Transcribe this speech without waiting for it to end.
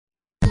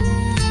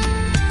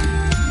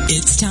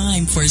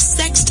time for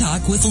Sex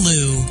Talk with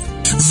Lou.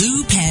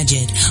 Lou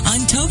Paget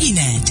on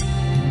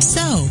TogiNet. So,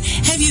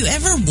 have you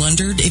ever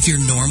wondered if you're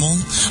normal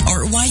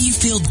or why you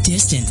feel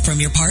distant from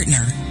your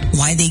partner?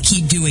 Why they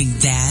keep doing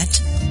that?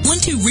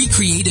 Want to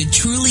recreate a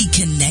truly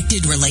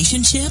connected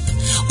relationship?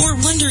 Or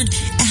wondered,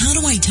 how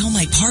do I tell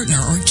my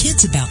partner or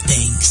kids about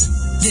things?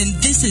 Then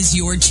this is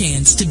your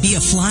chance to be a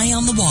fly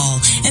on the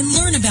wall and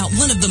learn about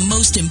one of the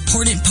most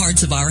important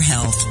parts of our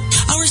health,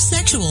 our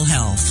sexual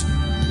health.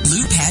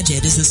 Lou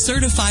Paget is a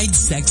certified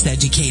sex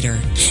educator,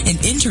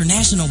 an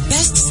international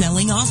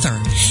best-selling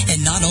author.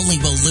 And not only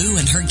will Lou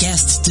and her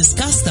guests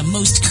discuss the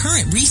most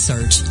current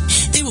research,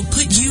 they will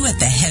put you at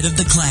the head of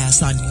the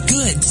class on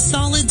good,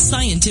 solid,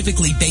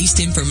 scientifically based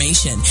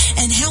information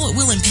and how it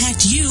will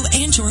impact you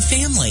and your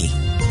family.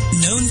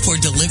 Known for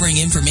delivering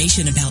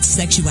information about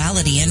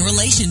sexuality and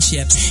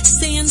relationships,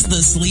 sans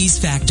the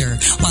sleaze factor,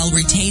 while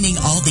retaining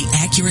all the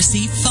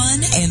accuracy, fun,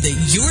 and the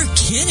you're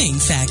kidding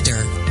factor.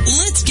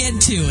 Let's get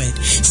to it.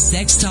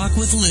 Sex Talk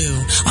with Lou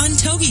on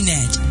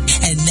TogiNet.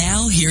 And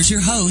now here's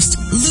your host,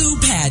 Lou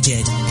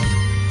Paget.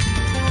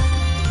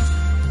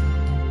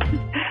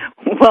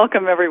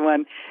 Welcome,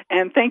 everyone,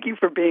 and thank you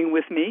for being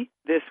with me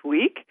this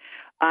week.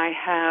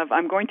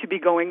 I'm going to be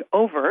going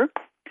over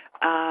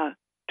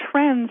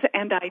trends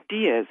and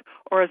ideas,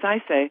 or as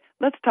I say,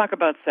 let's talk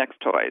about sex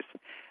toys.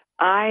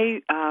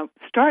 I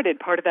started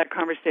part of that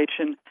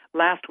conversation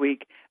last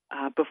week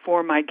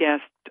before my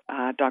guest,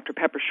 Dr.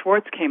 Pepper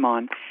Schwartz, came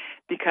on,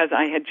 because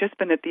I had just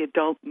been at the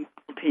Adult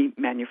Novelty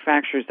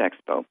Manufacturers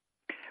Expo,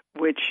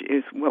 which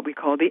is what we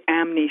call the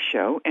AMNI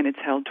show, and it's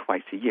held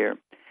twice a year.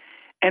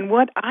 And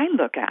what I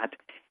look at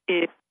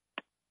is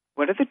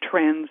what are the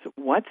trends,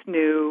 what's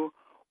new,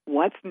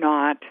 what's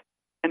not,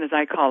 and as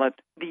I call it,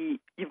 the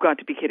you've got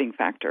to be kidding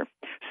factor.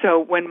 So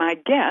when my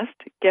guest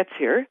gets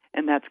here,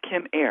 and that's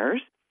Kim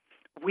Ayers,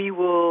 we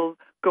will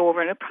go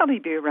over, and it'll probably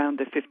be around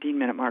the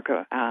 15-minute mark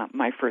of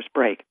my first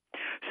break.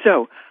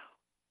 So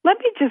let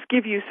me just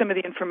give you some of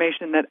the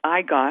information that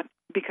I got,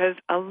 because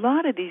a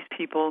lot of these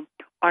people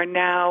are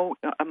now,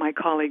 my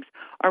colleagues,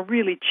 are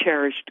really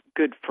cherished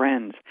good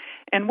friends.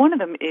 And one of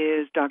them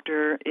is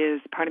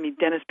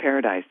Dennis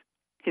Paradise.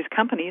 His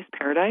company is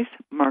Paradise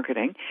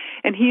Marketing,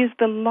 and he is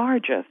the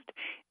largest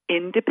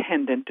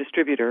independent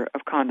distributor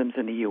of condoms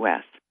in the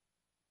U.S.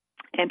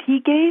 And he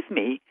gave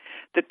me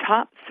the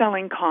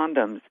top-selling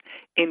condoms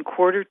in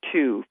quarter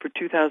 2 for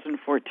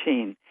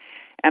 2014.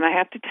 And I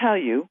have to tell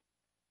you,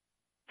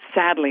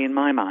 sadly in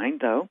my mind,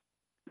 though,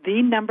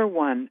 the number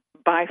one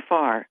by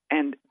far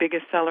and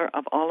biggest seller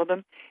of all of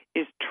them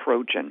is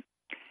Trojan.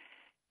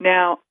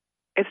 Now,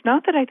 it's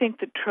not that I think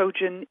that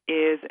Trojan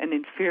is an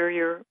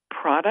inferior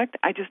product.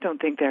 I just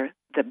don't think they're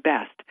the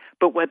best.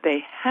 But what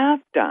they have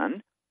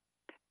done,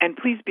 and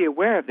please be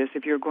aware of this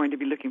if you're going to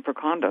be looking for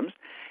condoms,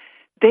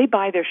 they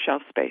buy their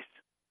shelf space.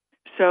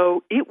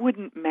 So it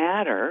wouldn't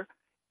matter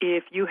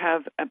if you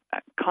have a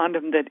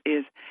condom that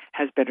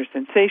has better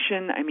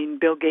sensation. I mean,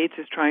 Bill Gates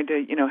is trying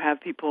to,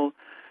 have people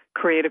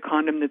create a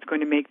condom that's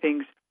going to make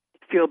things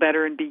feel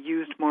better and be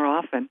used more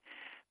often.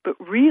 But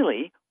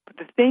really,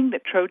 the thing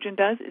that Trojan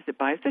does is it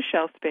buys the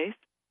shelf space,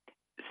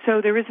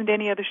 so there isn't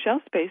any other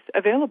shelf space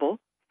available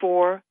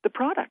for the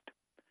product.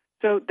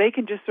 So they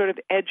can just sort of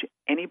edge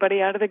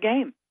anybody out of the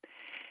game.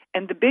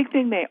 And the big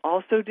thing they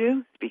also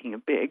do, speaking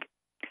of big,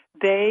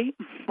 they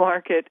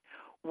market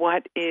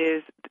what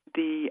is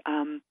the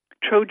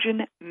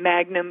Trojan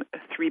Magnum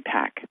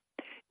 3-pack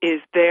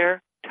is the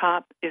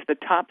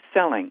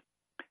top-selling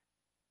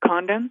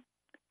condom,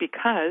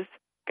 because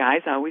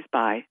guys always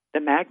buy the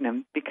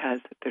Magnum because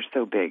they're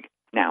so big.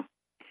 Now,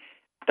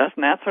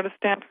 doesn't that sort of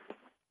stand?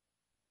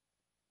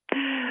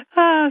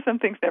 Some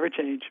things never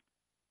change.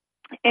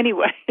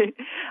 Anyway,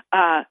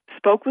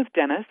 spoke with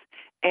Dennis,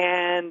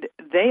 and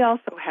they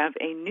also have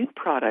a new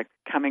product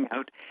coming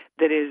out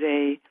that is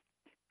a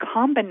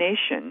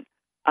combination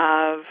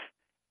of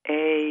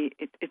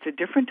it's a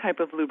different type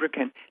of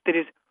lubricant that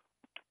is,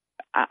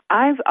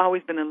 I've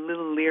always been a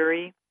little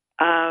leery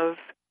of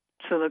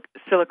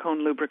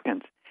silicone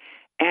lubricants.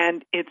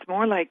 And it's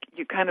more like,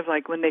 you kind of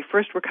like when they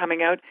first were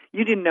coming out,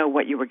 you didn't know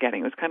what you were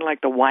getting. It was kind of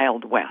like the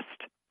Wild West.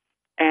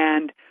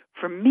 And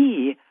for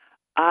me,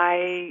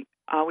 I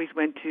always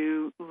went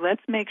to,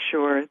 let's make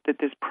sure that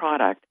this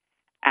product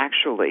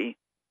actually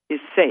is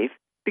safe,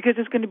 because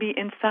it's going to be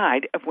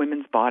inside of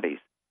women's bodies,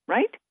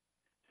 right?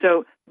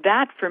 So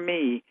that, for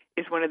me,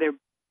 is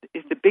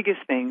is the biggest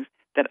things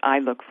that I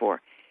look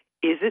for.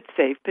 Is it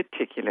safe,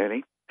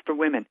 particularly for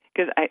women?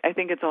 Because I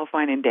think it's all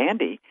fine and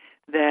dandy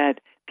that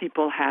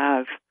people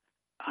have,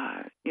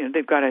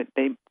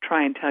 they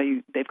try and tell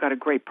you they've got a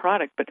great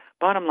product, but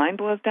bottom line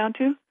boils down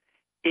to,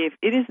 if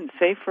it isn't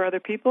safe for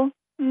other people,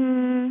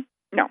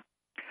 no,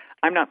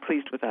 I'm not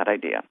pleased with that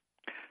idea.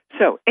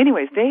 So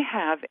anyways, they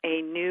have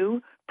a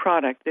new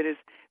product that is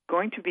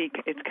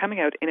it's coming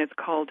out, and it's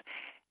called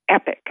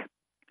Epic.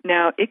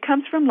 Now, it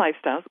comes from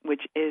Lifestyles,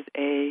 which is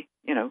a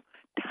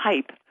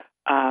type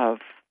of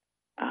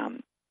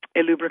a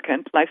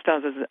lubricant.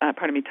 Lifestyles is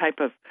type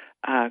of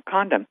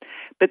condom.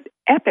 But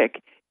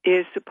Epic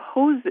is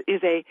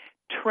a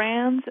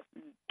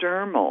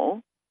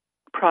dermal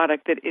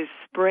product that is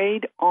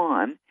sprayed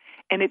on,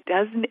 and it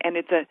doesn't, and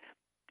it's a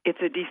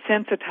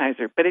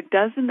desensitizer, but it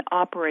doesn't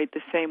operate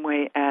the same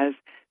way as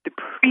the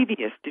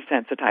previous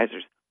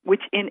desensitizers,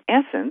 which in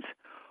essence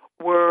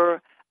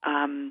were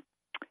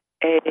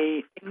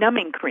a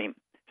numbing cream.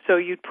 So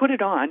you'd put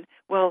it on.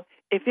 Well,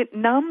 if it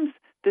numbs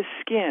the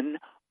skin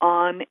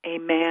on a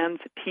man's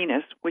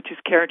penis, which is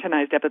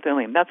keratinized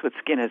epithelium, that's what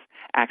skin is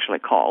actually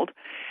called,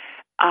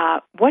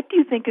 what do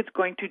you think it's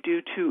going to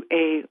do to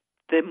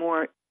the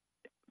more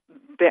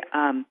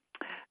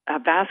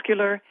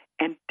vascular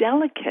and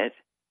delicate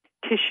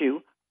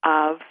tissue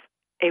of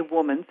a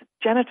woman's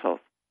genitals?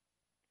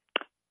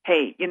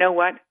 Hey, you know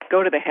what?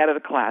 Go to the head of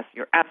the class.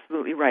 You're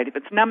absolutely right. If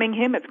it's numbing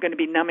him, it's going to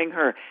be numbing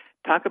her.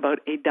 Talk about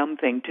a dumb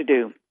thing to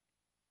do.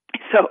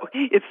 So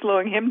it's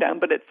slowing him down,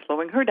 but it's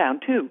slowing her down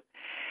too.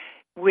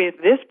 With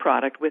this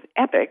product, with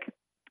Epic,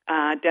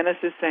 Dennis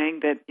is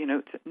saying that,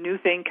 it's a new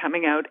thing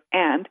coming out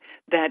and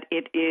that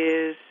it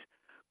is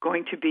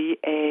going to be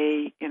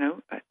a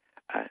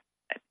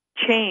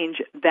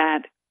change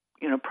that,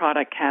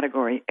 product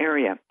category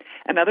area.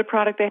 Another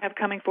product they have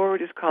coming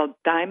forward is called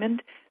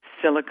Diamond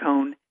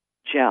Silicone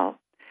Gel.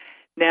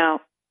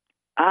 Now,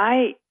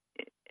 I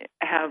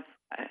have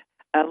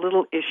a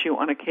little issue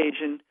on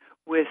occasion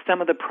with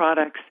some of the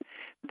products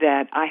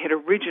that I had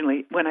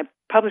originally, when I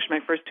published my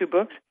first two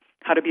books,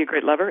 How to Be a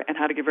Great Lover and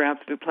How to Give Her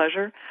Absolute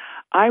Pleasure,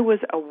 I was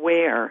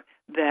aware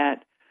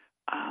that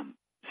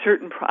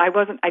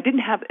I didn't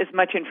have as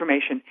much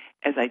information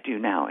as I do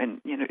now.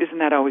 And, isn't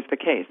that always the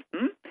case?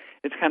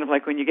 It's kind of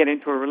like when you get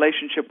into a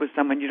relationship with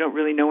someone, you don't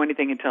really know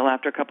anything until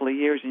after a couple of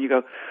years, and you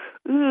go,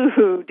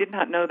 ooh, did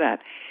not know that.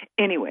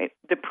 Anyway,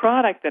 the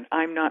product that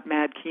I'm not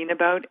mad keen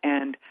about,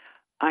 and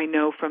I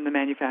know from the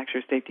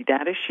manufacturer safety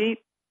data sheet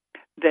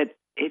that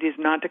it is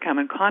not to come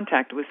in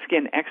contact with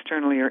skin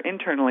externally or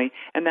internally,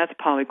 and that's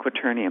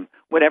polyquaternium,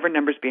 whatever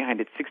number's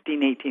behind it,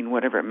 16, 18,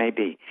 whatever it may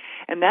be.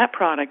 And that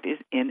product is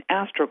in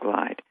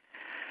Astroglide.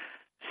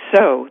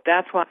 So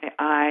that's why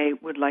I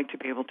would like to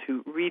be able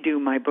to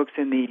redo my books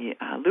in the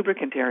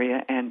lubricant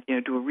area and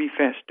do a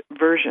refreshed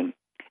version.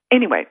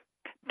 Anyway,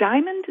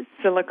 Diamond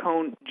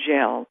Silicone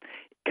Gel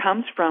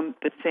comes from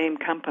the same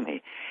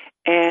company,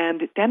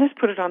 and Dennis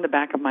put it on the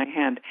back of my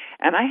hand,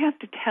 and I have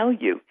to tell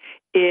you,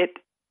 it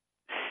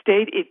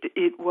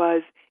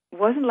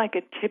wasn't like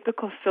a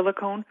typical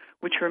silicone,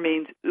 which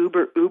remains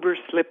uber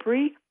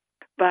slippery,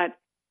 but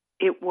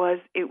it was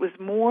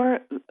more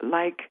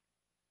like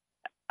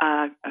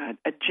a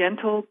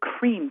gentle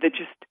cream that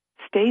just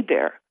stayed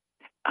there.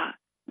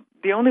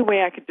 The only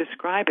way I could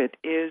describe it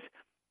is,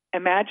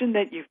 imagine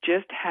that you've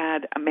just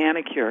had a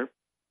manicure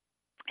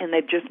and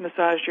they've just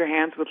massaged your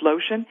hands with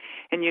lotion,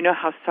 and you know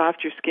how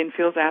soft your skin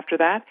feels after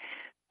that?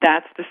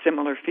 That's the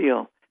similar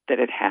feel that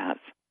it has.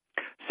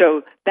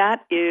 So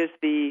that is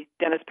the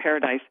Dennis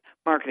Paradise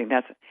marketing.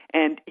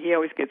 And he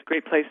always gets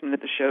great placement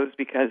at the shows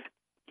because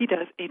he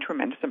does a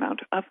tremendous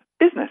amount of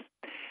business.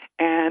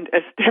 And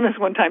as Dennis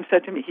one time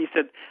said to me, he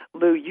said,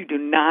 Lou, you do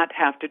not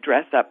have to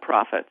dress up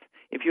profits.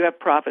 If you have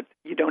profits,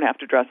 you don't have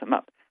to dress them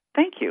up.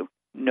 Thank you.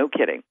 No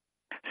kidding.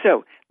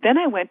 So then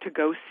I went to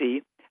go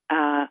see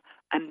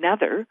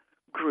another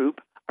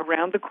group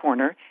around the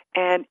corner,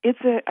 and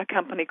it's a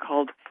company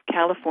called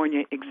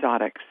California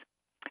Exotics.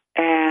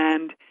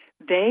 And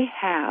they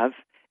have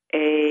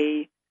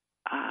a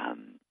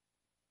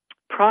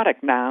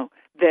product now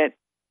that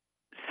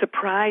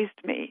surprised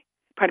me.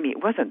 Pardon me,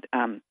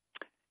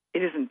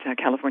 it isn't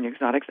California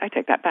Exotics. I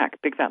take that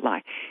back. Big fat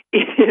lie.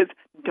 It is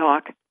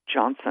Doc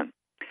Johnson.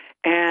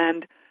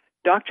 And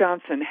Doc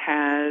Johnson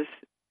has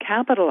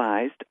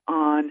capitalized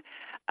on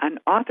an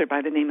author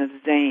by the name of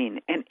Zane.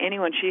 And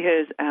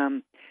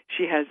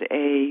she has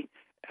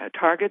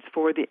targets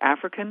for the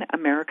African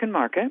American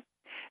market,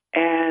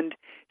 and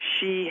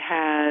she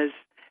has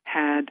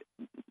had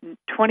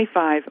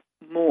 25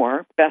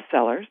 more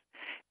bestsellers.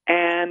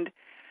 And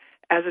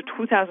as of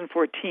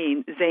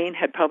 2014, Zane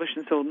had published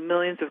and sold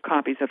millions of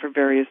copies of her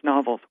various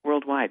novels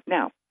worldwide.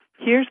 Now,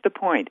 here's the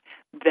point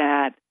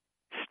that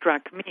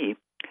struck me.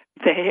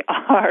 They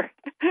are,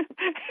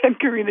 and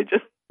Karina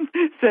just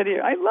said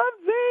here, I love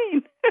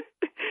Zane.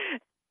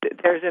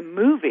 There's a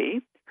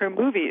movie. Her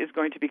movie is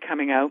going to be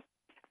coming out,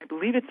 I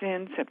believe it's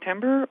in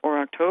September or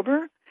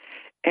October,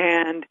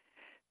 and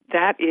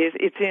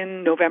it's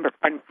in November,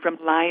 from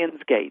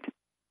Lionsgate.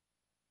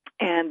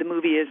 And the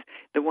movie is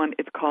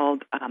it's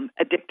called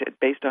Addicted,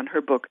 based on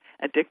her book,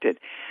 Addicted.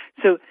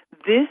 So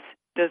this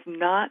does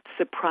not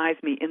surprise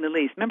me in the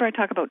least. Remember I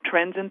talk about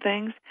trends and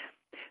things?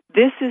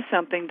 This is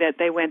something that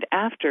they went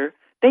after.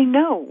 They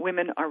know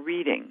women are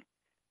reading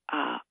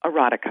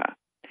erotica.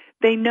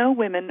 They know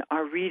women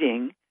are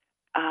reading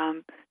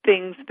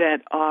things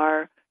that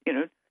are,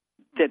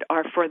 that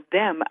are for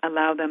them,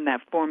 allow them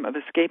that form of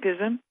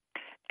escapism.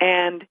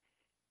 And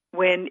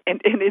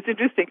it's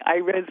interesting,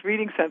 I was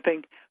reading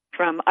something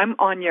I'm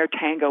Anya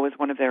Tango is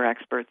one of their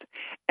experts,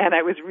 and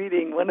I was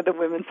reading, one of the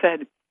women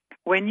said,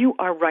 when you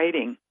are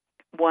writing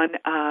one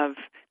of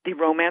the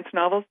romance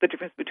novels. The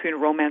difference between a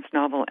romance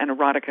novel and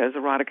erotica is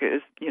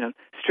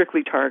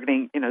strictly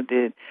targeting,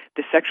 the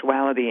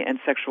sexuality and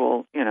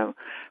sexual,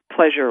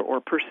 pleasure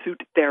or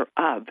pursuit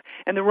thereof.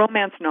 And the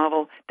romance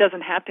novel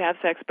doesn't have to have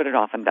sex, but it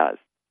often does.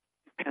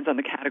 Depends on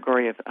the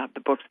category of the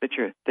books that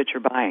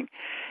you're buying.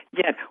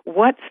 Yet,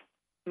 what's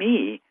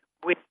me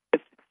with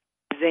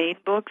Zane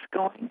books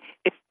going?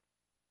 It's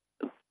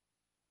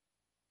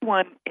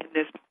one in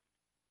this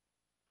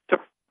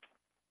story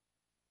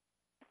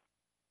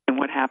and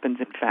what happens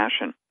in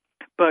fashion.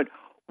 But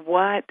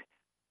what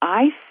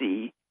I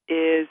see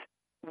is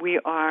we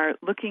are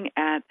looking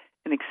at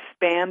an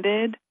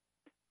expanded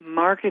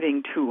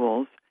marketing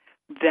tools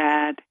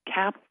that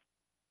cap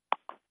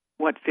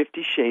what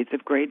 50 Shades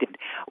of Grey did.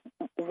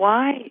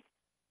 Why?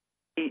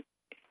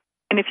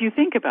 And if you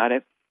think about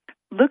it,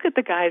 look at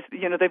the guys,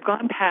 they've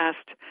gone past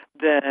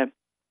the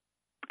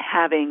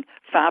having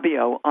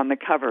Fabio on the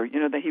cover,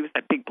 that he was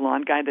that big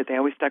blonde guy that they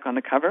always stuck on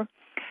the cover.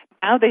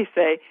 Now they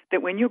say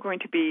that when you're going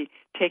to be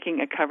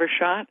taking a cover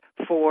shot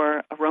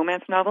for a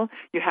romance novel,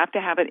 you have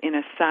to have it in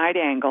a side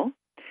angle.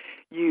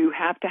 You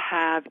have to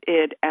have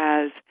it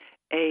as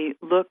a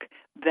look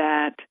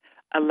that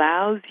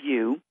allows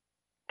you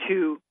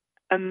to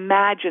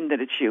imagine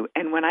that it's you.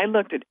 And when I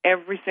looked at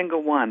every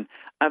single one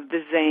of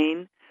the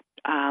Zane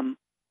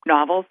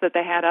novels that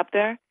they had up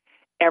there,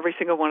 every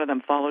single one of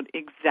them followed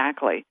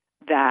exactly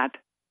that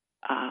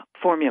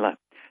formula.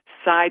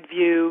 Side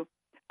view,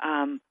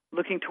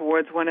 looking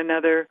towards one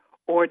another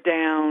or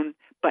down,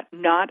 but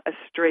not a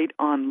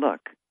straight-on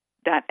look.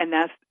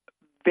 That's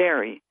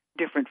very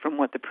different from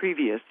what the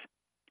previous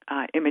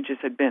images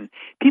had been.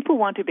 People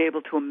want to be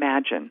able to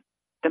imagine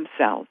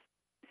themselves.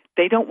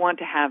 They don't want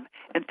to have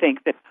and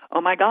think that, oh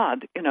my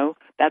God,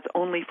 that's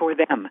only for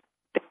them.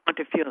 They want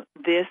to feel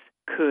this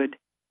could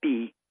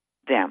be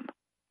them.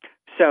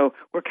 So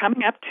we're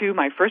coming up to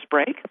my first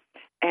break,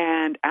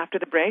 and after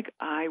the break,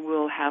 I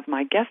will have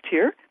my guest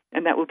here,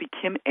 and that will be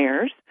Kim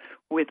Ayers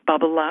with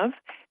Bubble Love,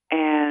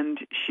 and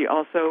she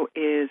also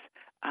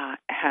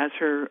has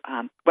her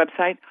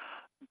website,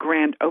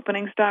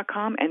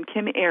 grandopenings.com and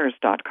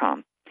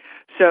kimayers.com.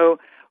 So,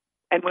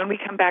 and when we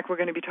come back, we're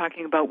going to be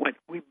talking about what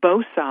we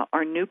both saw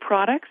are new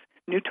products,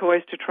 new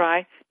toys to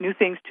try, new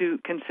things to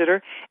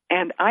consider,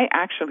 and I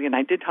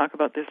did talk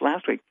about this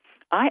last week,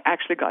 I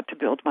actually got to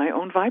build my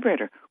own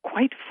vibrator.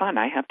 Quite fun,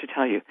 I have to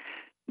tell you.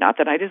 Not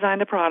that I designed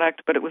the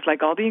product, but it was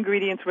like all the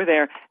ingredients were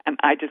there, and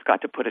I just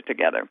got to put it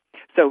together.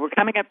 So we're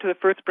coming up to the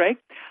first break.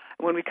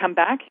 When we come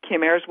back,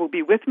 Kim Ayers will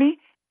be with me,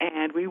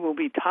 and we will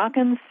be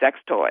talking sex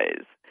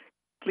toys.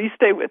 Please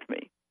stay with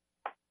me.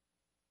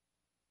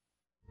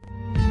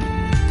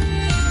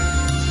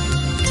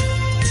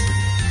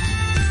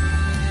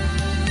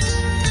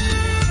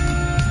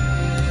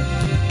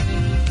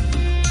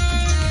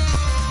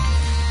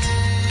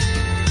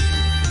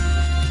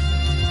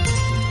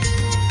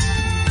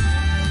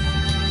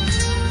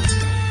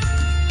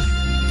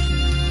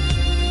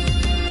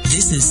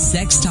 This is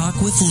Sex Talk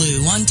with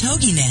Lou on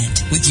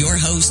TogiNet with your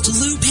host,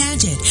 Lou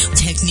Paget.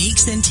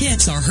 Techniques and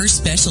tips are her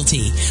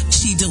specialty.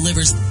 She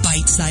delivers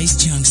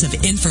bite-sized chunks of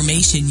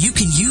information you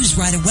can use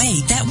right away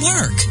that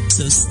work.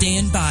 So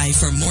stand by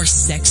for more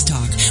sex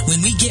talk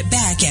when we get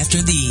back after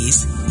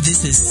these.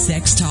 This is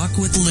Sex Talk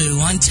with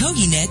Lou on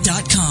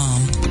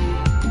TogiNet.com.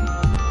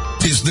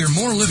 Is there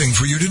more living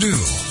for you to do?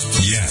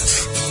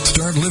 Yes.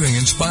 Start living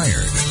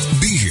inspired.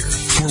 Be here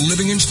for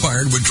Living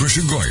Inspired with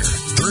Tricia Goyer,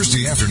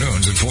 Thursday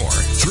afternoons at 4,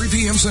 3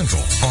 p.m.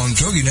 Central on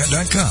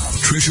TogiNet.com.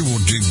 Tricia will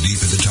dig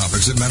deep into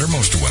topics that matter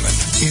most to women,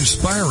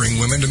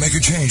 inspiring women to make a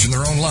change in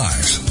their own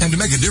lives and to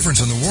make a difference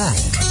in the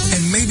world,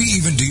 and maybe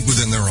even deep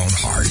within their own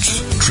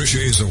hearts.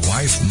 Tricia is a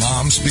wife,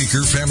 mom,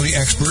 speaker, family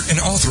expert, and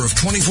author of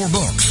 24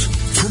 books.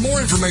 For more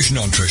information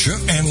on Tricia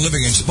and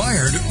Living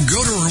Inspired,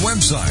 go to her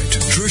website,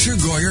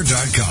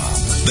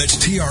 TriciaGoyer.com. That's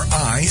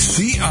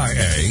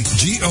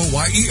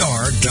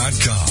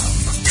TriciaGoyer.com.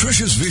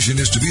 Tricia's vision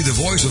is to be the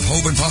voice of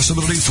hope and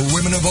possibility for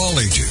women of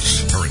all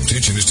ages. Her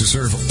intention is to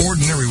serve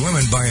ordinary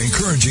women by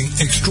encouraging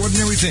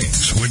extraordinary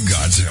things with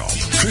God's help.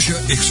 Tricia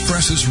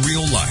expresses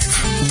real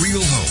life,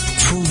 real hope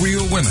for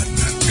real women.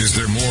 Is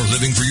there more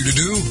living for you to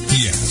do?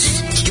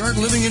 Yes. Start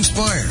living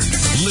inspired.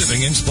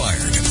 Living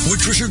Inspired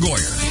with Tricia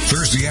Goyer.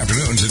 Thursday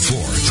afternoons at 4,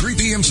 3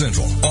 p.m.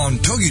 Central on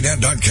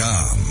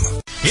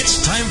TogiNet.com. It's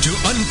time to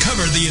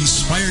uncover the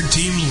inspired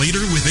team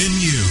leader within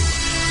you.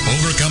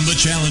 Overcome the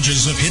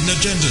challenges of hidden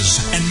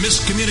agendas and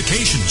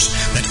miscommunications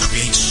that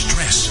create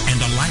stress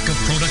and a lack of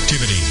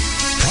productivity.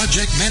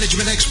 Project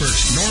management expert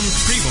Norm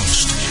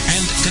Prevost and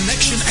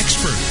connection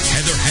expert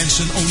Heather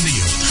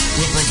Hansen-O'Neill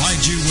will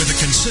provide you with a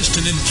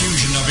consistent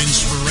infusion of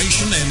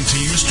inspiration and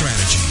team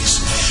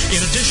strategies. In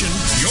addition,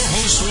 your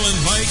hosts will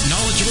invite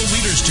knowledgeable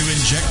leaders to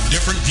inject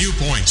different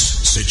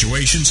viewpoints,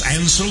 situations,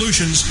 and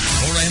solutions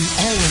for an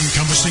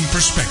all-encompassing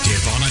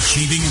perspective on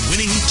achieving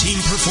winning team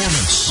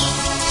performance.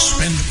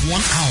 Spend 1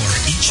 hour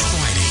each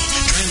Friday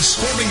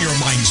transforming your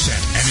mindset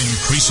and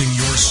increasing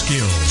your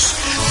skills.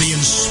 The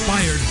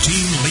Inspired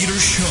Team Leader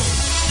Show,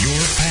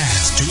 Your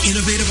path to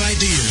innovative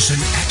ideas and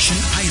action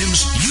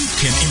items you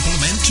can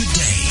implement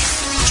today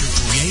to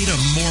create a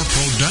more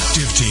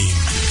productive team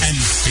and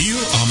feel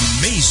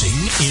amazing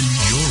in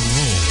your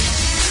role.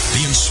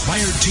 The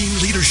Inspired Team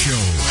Leader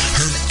Show,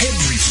 heard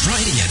every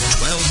Friday at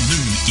 12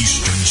 noon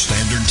Eastern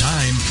Standard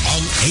Time on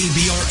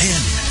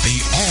ABRN,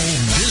 the All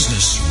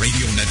Business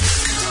Radio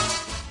Network.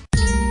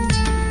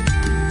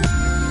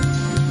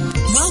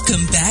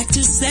 Welcome back to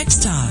Sex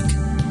Talk.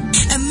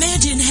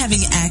 Imagine having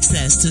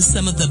access to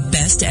some of the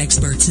best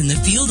experts in the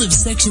field of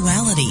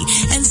sexuality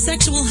and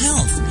sexual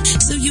health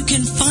so you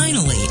can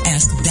finally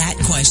ask that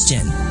question.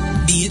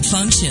 Be it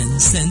function,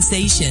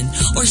 sensation,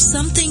 or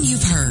something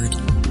you've heard.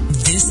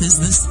 This is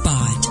the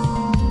spot.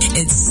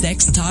 It's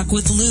Sex Talk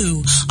with Lou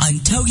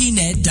on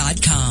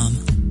TogiNet.com.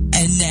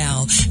 And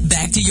now,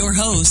 back to your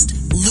host,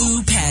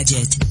 Lou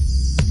Paget.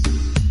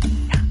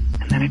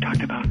 And then I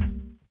talked about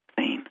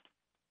Spain.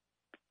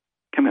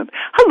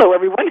 Hello,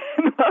 everyone,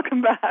 and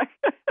welcome back.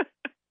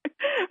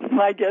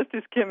 My guest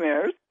is Kim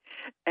Ayers,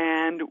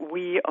 and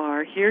we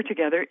are here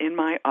together in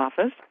my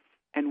office,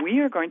 and we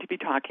are going to be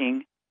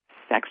talking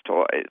sex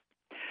toys.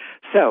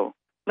 So,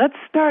 let's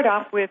start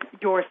off with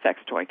your sex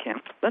toy,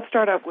 Kim. Let's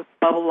start off with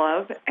Bubble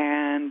Love,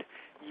 and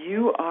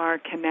you are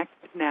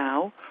connected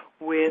now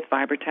with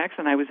Vibratex,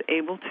 and I was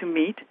able to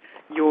meet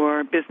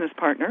your business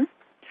partner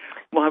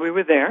while we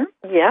were there.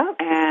 Yeah.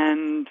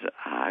 And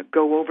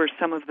go over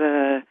some of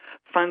the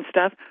fun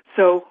stuff.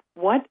 So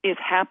what is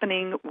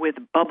happening with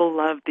Bubble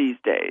Love these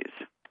days?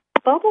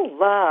 Bubble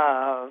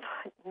Love.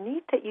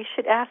 Neat that you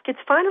should ask. It's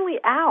finally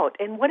out.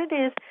 And what it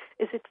is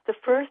it's the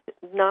first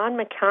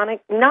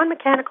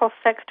non-mechanical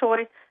sex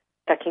toy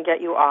that can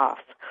get you off.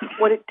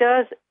 What it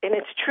does, and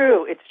it's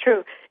true, it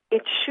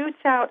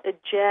shoots out a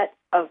jet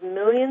of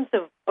millions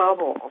of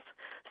bubbles.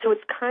 So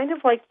it's kind of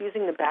like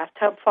using the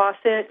bathtub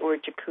faucet or a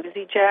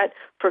jacuzzi jet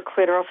for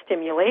clitoral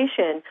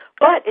stimulation,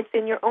 but it's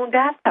in your own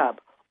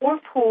bathtub or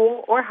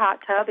pool or hot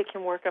tub. It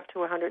can work up to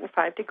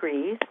 105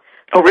 degrees.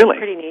 Oh, really?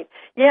 Pretty neat.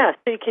 Yeah,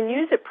 so you can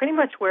use it pretty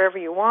much wherever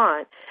you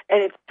want,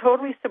 and it's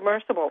totally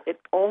submersible. It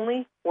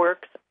only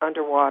works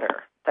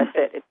underwater. That's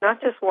it. It's not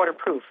just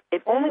waterproof.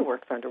 It only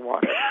works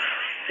underwater.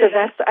 So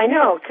I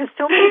know, because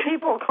so many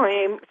people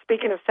claim,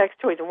 speaking of sex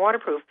toys and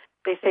waterproof,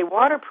 they say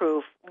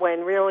waterproof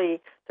when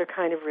really they're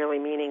kind of really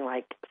meaning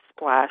like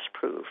splash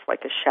proof,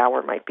 like a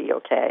shower might be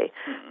okay,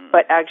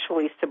 but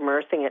actually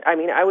submersing it. I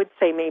mean, I would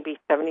say maybe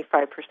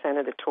 75%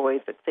 of the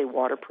toys that say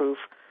waterproof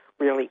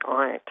really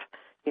aren't,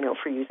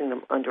 for using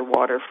them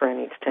underwater for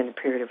any extended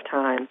period of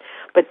time.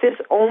 But this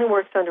only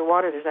works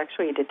underwater. There's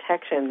actually a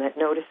detection that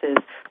notices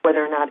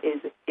whether or not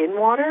it's in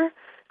water.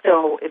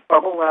 So if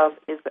Bubble Love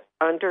is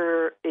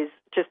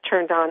just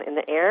turned on in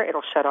the air,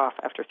 it'll shut off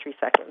after 3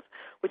 seconds,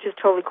 which is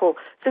totally cool.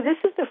 So this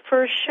is the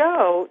first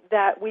show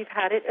that we've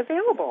had it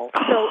available.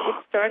 So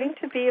it's starting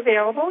to be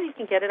available. You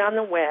can get it on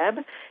the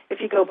web. If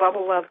you go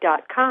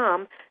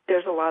bubblelove.com,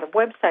 there's a lot of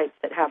websites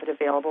that have it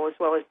available, as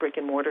well as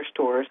brick-and-mortar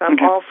stores. I'm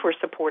all for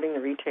supporting the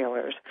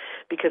retailers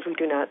because we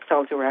do not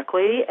sell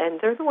directly, and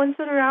they're the ones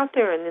that are out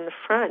there and in the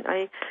front.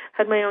 I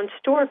had my own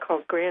store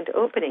called Grand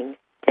Opening.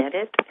 Get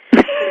it?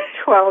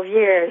 12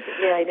 years.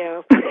 Yeah, I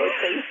know. So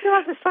you still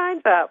have the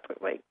signs up.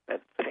 Like,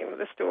 that's the name of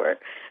the store.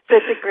 So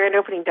it's at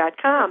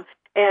grandopening.com.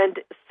 And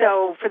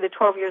so for the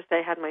 12 years that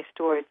I had my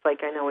store, it's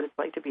like I know what it's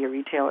like to be a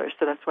retailer.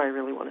 So that's why I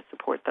really want to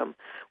support them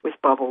with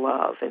Bubble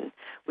Love. And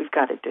we've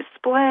got a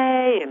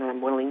display, and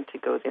I'm willing to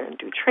go there and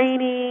do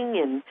training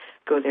and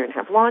go there and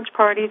have launch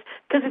parties.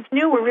 Because it's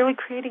new. We're really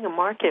creating a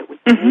market, which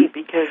is neat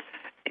because...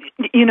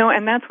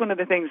 and that's one of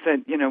the things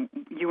that,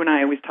 you and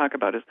I always talk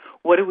about is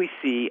what do we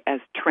see as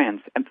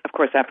trends? And, of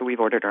course, after we've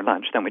ordered our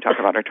lunch, then we talk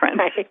about our trends.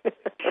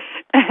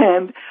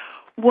 And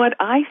what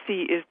I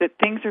see is that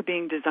things are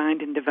being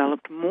designed and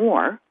developed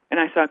more, and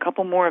I saw a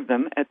couple more of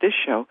them at this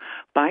show,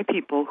 by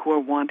people who are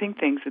wanting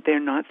things that they're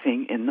not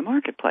seeing in the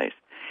marketplace.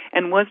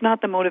 And was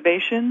not the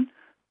motivation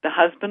the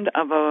husband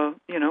of a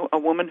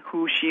woman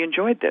who she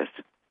enjoyed this?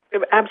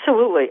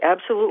 Absolutely,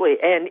 absolutely.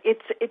 And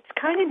it's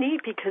kind of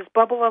neat because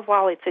Bubble Love,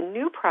 while it's a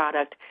new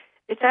product,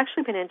 it's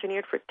actually been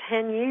engineered for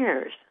 10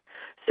 years.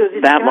 So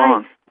this that guy,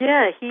 long?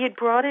 Yeah, he had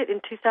brought it in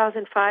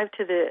 2005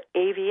 to the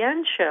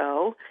AVN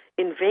show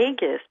in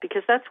Vegas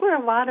because that's where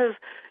a lot of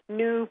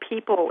new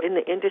people in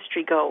the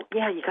industry go,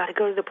 yeah, you got to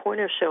go to the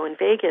porno show in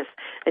Vegas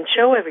and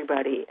show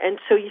everybody. And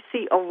so you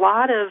see a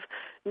lot of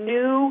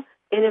new,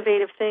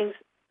 innovative things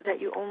that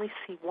you only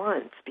see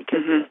once because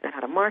they don't know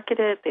how to market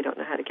it, they don't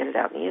know how to get it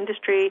out in the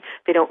industry,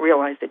 they don't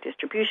realize the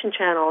distribution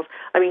channels.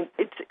 I mean,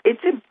 it's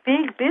a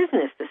big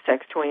business, the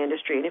sex toy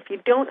industry, and if you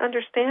don't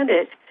understand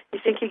it, you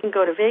think you can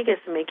go to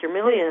Vegas and make your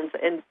millions,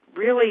 and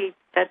really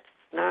that's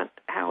not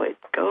how it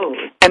goes.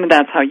 And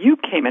that's how you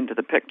came into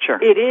the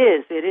picture. It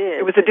is.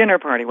 It was a dinner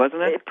party,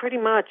 wasn't it? Pretty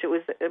much. It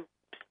was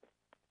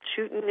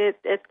shooting it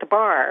at the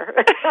bar.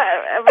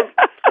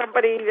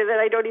 Somebody that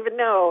I don't even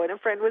know, and a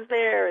friend was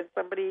there, and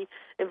somebody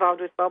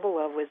involved with Bubble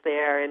Love was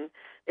there, and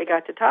they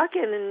got to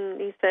talking, and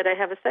he said, I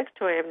have a sex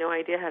toy. I have no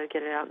idea how to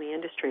get it out in the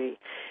industry.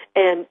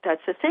 And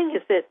that's the thing,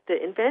 is that the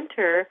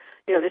inventor,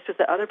 this was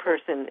the other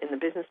person in the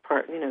business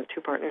part,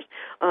 two partners.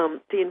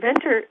 The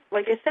inventor,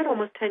 like I said,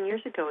 almost 10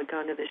 years ago had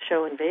gone to this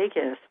show in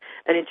Vegas,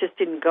 and it just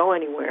didn't go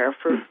anywhere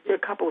for a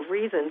couple of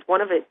reasons.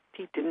 One of it,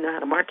 he didn't know how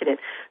to market it.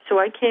 So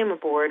I came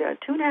aboard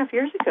 2.5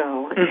 years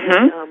ago,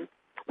 and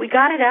we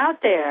got it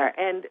out there,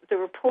 and the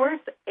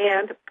reports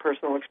and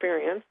personal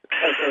experience,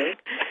 I think,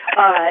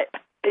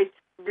 it's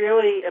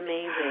really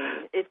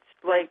amazing. It's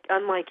like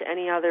unlike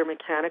any other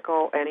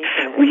mechanical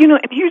anything. Well,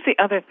 and here's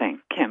the other thing,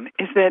 Kim,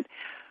 is that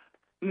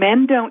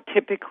men don't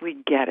typically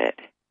get it.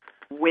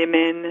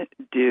 Women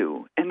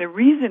do. And the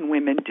reason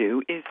women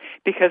do is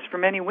because for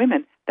many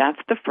women, that's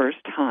the first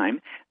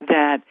time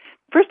that,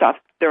 first off,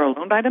 they're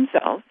alone by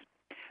themselves,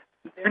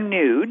 they're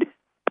nude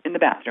in the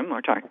bathroom,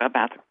 we're talking about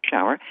bathroom,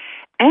 shower,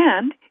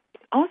 and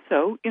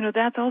also,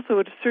 that's also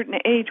at a certain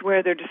age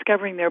where they're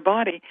discovering their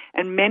body,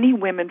 and many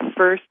women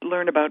first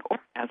learn about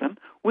orgasm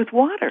with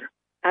water.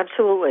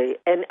 Absolutely,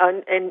 and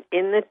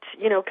in the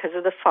because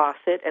of the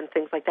faucet and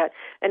things like that.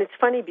 And it's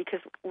funny because,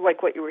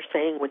 like what you were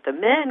saying with the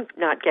men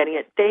not getting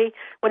it,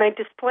 when I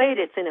displayed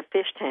it's in a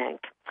fish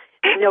tank,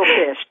 no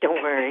fish,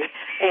 don't worry,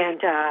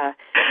 and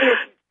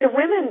the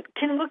women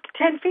can look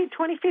 10 feet,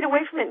 20 feet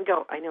away from it and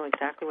go, I know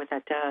exactly what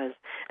that does.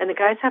 And the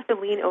guys have to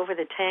lean over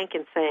the tank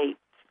and say,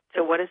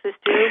 so what does this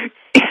do?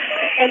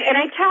 And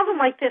I tell them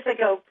like this, I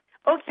go,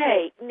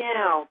 okay,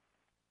 now,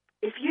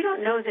 if you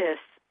don't know this,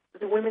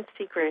 the women's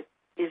secret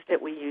is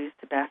that we use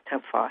the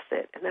bathtub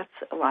faucet. And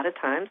that's a lot of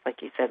times,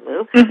 like you said,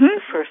 Lou,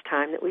 the first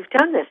time that we've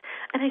done this.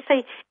 And I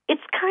say,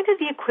 it's kind of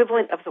the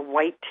equivalent of the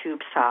white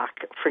tube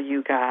sock for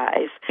you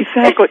guys.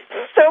 Exactly.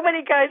 So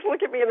many guys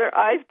look at me and their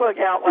eyes bug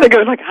out. They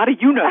go, how do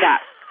you know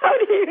that? How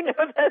do you know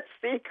that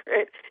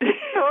secret? It's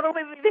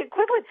totally the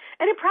equivalent.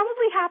 And it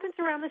probably happens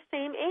around the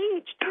same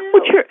age, too.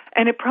 Well, sure.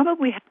 And it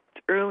probably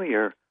happens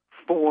earlier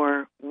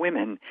for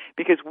women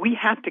because we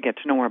have to get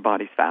to know our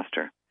bodies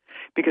faster.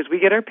 Because we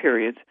get our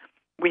periods,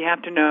 we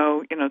have to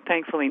know,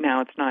 thankfully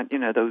now it's not,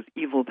 those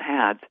evil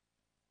pads.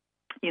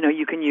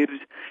 You can use,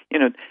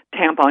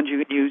 tampons,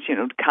 you can use,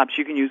 cups,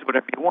 you can use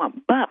whatever you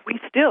want. But we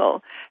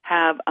still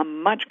have a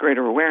much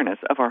greater awareness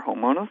of our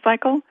hormonal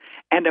cycle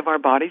and of our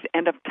bodies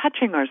and of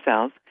touching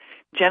ourselves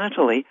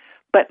genitally,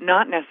 but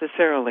not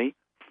necessarily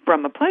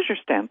from a pleasure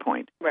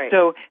standpoint. Right.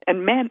 So,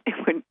 and men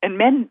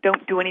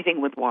don't do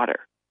anything with water.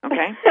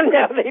 Okay. No,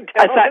 they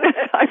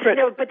don't.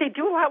 No, but they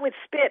do a lot with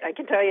spit. I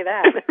can tell you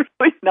that. It's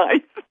really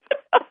nice.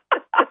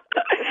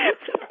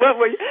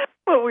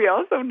 What we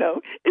also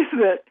know is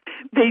that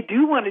they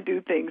do want to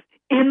do things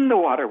in the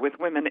water with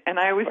women, and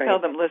I always tell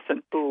them,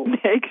 listen,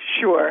 make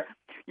sure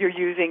you're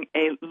using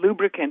a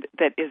lubricant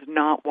that is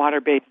not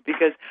water-based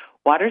because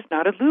water's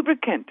not a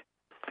lubricant.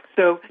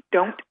 So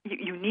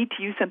you need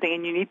to use something,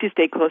 and you need to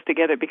stay close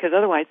together because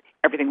otherwise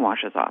everything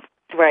washes off.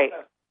 Right.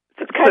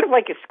 It's kind of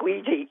like a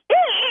squeegee.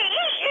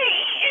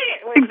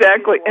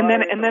 Exactly. And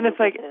then it's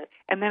like,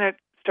 and then it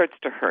starts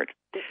to hurt.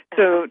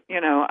 So,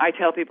 I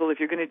tell people if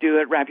you're going to do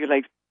it, wrap your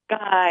legs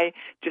sky,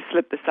 just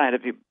slip the side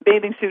of your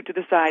bathing suit to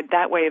the side.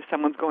 That way if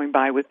someone's going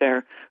by with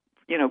their,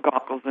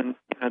 goggles and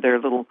their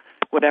little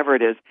whatever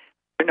it is,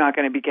 they're not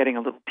going to be getting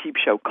a little peep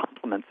show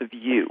compliments of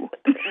you.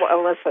 Well,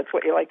 unless that's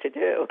what you like to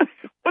do.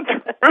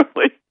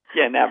 Really,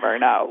 you never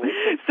know.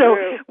 So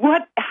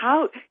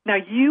now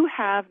you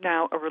have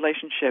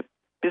a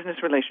business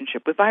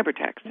relationship with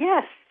Vibratex.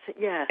 Yes.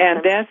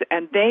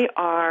 And they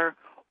are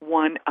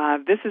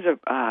this is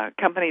a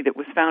company that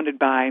was founded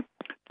by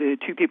the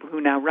two people who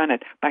now run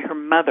it, by her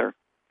mother.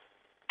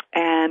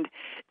 And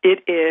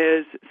it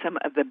is some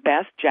of the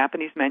best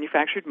Japanese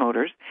manufactured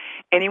motors.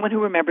 Anyone who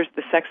remembers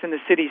the Sex and the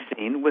City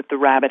scene with the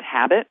rabbit,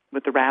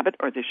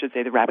 or they should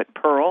say the rabbit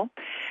Pearl,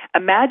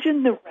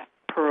 imagine the rabbit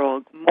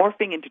Pearl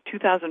morphing into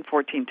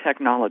 2014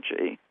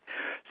 technology.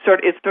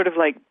 It's sort of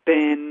like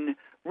been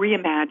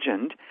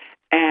reimagined,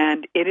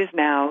 and it is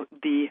now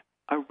the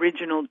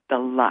original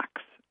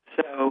deluxe.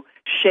 So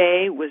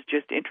Shay was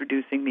just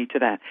introducing me to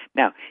that.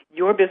 Now,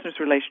 your business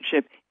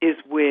relationship is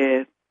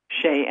with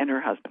Shay and her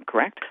husband,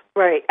 correct?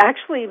 Right.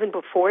 Actually, even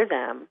before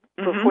them,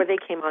 before they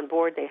came on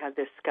board, they had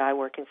this guy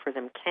working for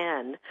them,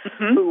 Ken,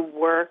 who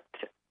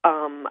worked,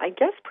 I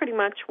guess, pretty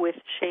much with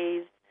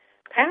Shay's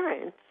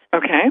parents.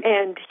 Okay.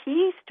 And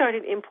he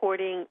started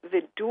importing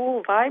the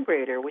dual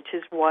vibrator, which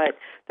is what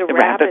the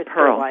rabbits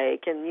are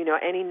like. And,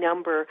 any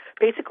number,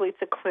 basically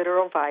it's a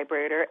clitoral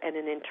vibrator and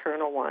an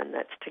internal one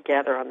that's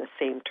together on the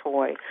same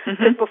toy.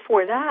 Because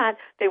before that,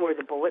 they were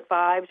the bullet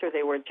vibes, or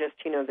they were just,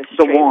 the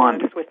straight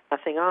ones with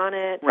nothing on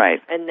it.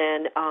 Right. And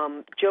then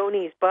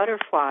Joni's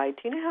Butterfly.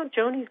 Do you know how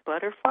Joni's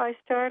Butterfly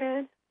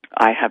started?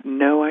 I have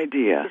no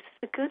idea. This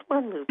is a good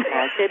one, Lou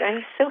Paget.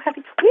 I'm so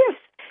happy. Yes.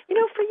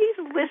 For you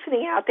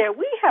listening out there,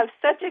 we have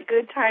such a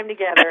good time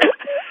together.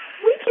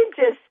 We can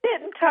just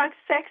sit and talk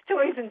sex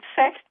toys and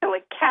sex till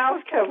the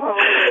cows come home.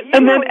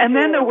 And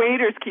then the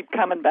waiters keep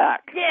coming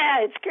back.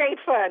 Yeah, it's great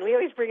fun. We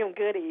always bring them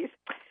goodies.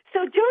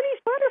 So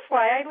Joni's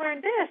Butterfly, I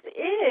learned this,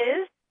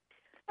 is,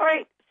 all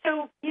right,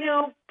 So,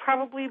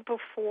 probably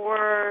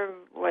before,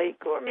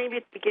 or maybe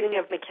at the beginning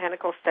of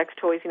mechanical sex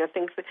toys,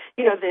 things that,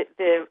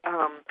 the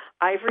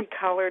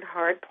ivory-colored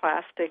hard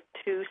plastic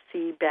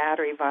 2C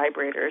battery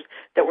vibrators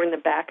that were in the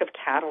back of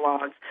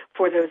catalogs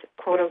for those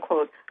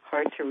quote-unquote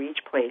hard-to-reach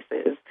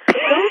places.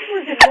 Those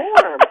were the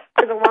norm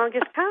for the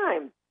longest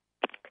time.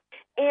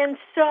 And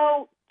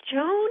so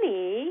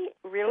Joni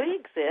really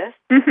exists,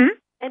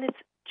 and it's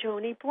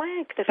Joni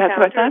Blank, the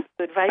founder of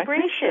Good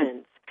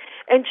Vibrations.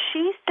 And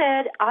she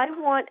said, I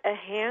want a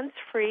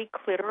hands-free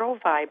clitoral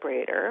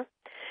vibrator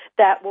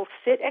that will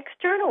sit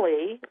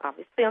externally,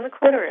 obviously on the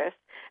clitoris,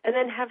 and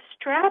then have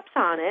straps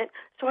on it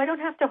so I don't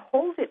have to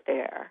hold it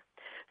there.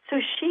 So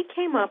she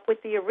came up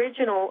with the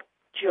original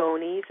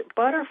Joni's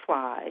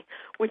Butterfly,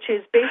 which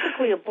is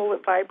basically a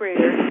bullet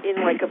vibrator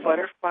in like a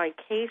butterfly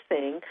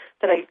casing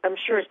that I'm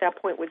sure at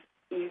that point was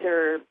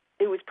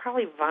it was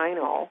probably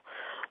vinyl,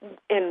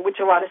 in which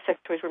a lot of sex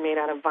toys were made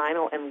out of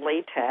vinyl and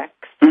latex,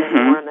 and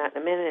more on that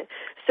in a minute.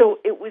 So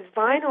it was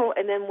vinyl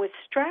and then with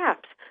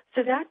straps.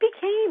 So that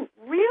became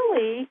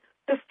really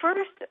the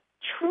first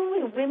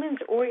truly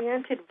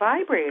women's-oriented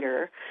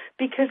vibrator,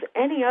 because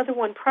any other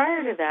one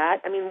prior to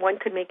that, one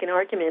could make an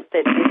argument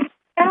that it's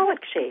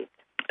phallic-shaped.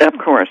 Of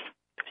course.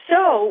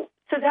 So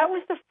that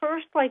was the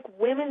first,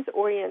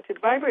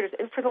 women's-oriented vibrators.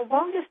 And for the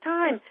longest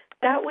time,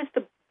 that was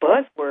the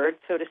buzzword,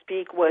 so to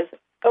speak, was,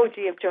 oh,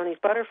 gee, of Joni's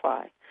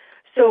Butterfly.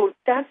 So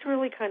that's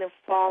really kind of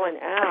fallen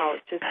out,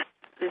 just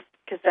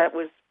because that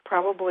was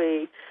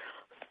probably...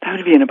 That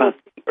would be in about...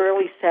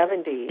 early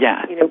 70s.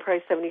 Yeah.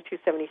 Probably 72,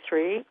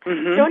 73.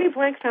 Joni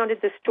Blank founded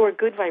the store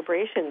Good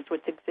Vibrations,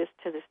 which exists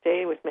to this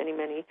day with many,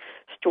 many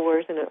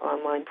stores and an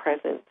online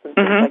presence and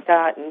things like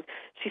that. And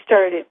she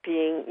started it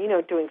being,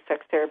 doing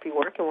sex therapy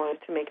work and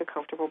wanted to make a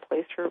comfortable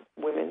place for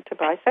women to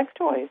buy sex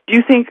toys. Do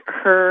you think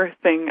her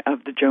thing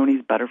of the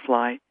Joni's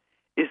Butterfly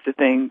is the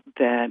thing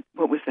that,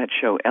 what was that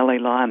show, L.A.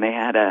 Law, and they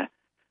had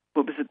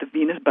what was it, the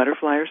Venus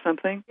Butterfly or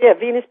something? Yeah,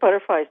 Venus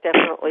Butterfly is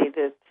definitely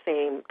the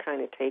same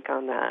kind of take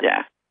on that.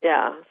 Yeah.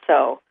 Yeah,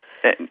 so...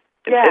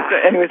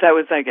 Anyways, that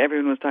was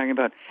everyone was talking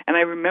about. And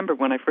I remember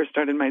when I first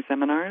started my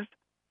seminars,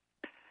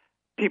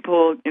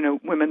 people,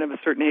 women of a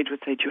certain age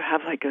would say, do you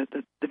have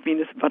the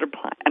Venus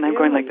Butterfly? And I'm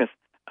going like this,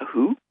 a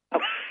who? Oh.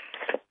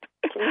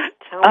 Can you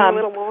tell me a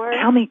little more?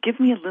 Give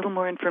me a little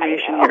more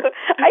information here.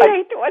 I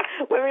hate when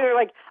women are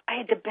like, I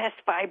had the best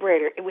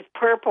vibrator. It was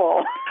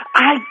purple.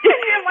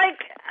 You're like,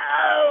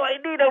 oh, I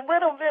need a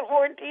little bit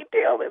more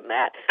detail than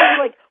that. I'm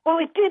like, well,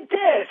 it did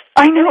this.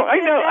 I know.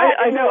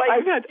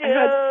 I've had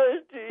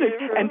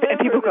and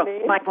people go,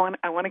 Mike,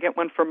 I want to get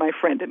one for my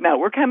friend. Now,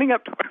 we're coming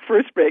up to our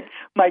first break.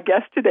 My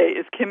guest today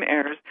is Kim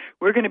Ayers.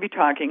 We're going to be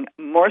talking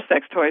more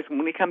sex toys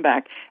when we come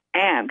back,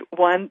 and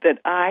one that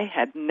I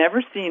had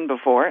never seen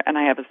before, and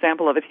I have a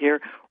sample of it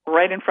here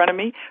right in front of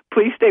me.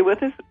 Please stay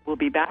with us. We'll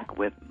be back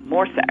with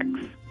more sex.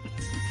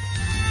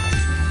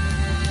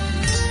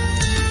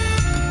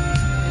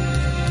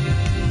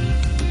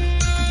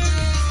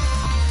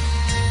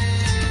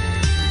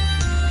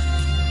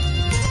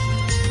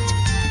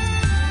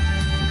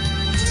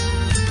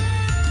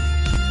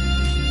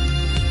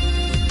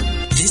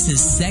 This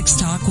is Sex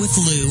Talk with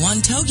Lou on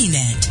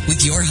TogiNet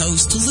with your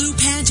host, Lou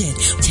Paget.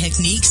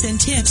 Techniques and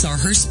tips are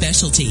her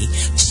specialty.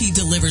 She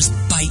delivers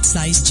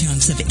bite-sized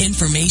chunks of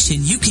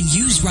information you can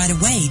use right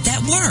away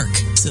that work.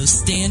 So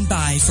stand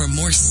by for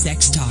more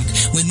sex talk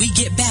when we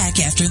get back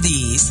after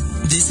these.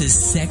 This is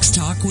Sex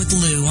Talk with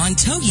Lou on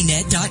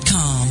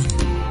TogiNet.com.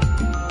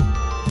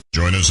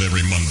 Join us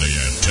every Monday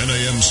at 10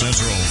 a.m.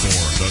 Central for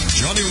the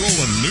Johnny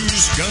Rowland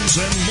News, Guns,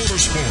 and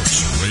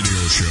Motorsports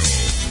radio show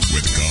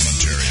with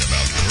commentary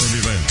about current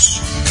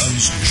events,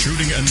 guns,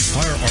 shooting, and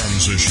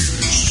firearms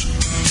issues,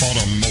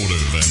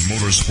 automotive and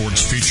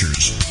motorsports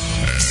features,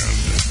 and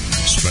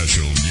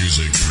special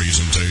music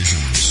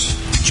presentations.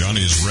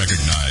 Johnny is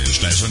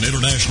recognized as an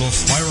international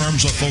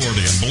firearms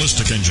authority and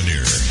ballistic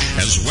engineer,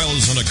 as well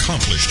as an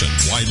accomplished and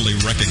widely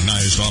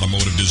recognized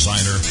automotive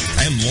designer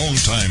and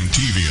longtime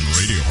TV and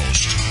radio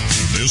host.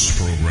 This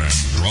program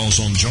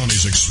draws on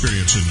Johnny's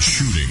experience in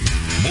shooting,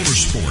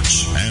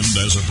 motorsports, and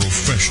as a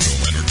professional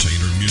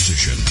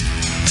entertainer-musician.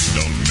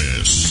 Don't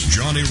miss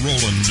Johnny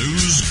Rowland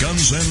News,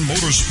 Guns, and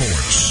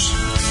Motorsports.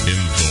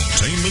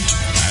 Infotainment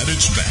at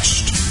its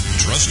best.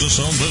 Trust us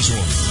on this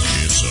one.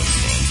 It's a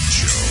fun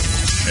show.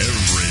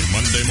 Every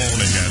Monday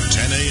morning at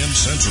 10 a.m.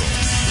 Central,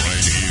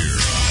 right here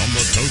on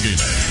the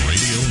TogiNet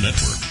Radio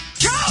Network.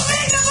 Show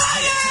me the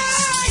money!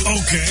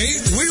 Okay,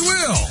 we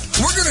will.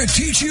 We're going to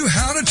teach you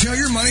how to tell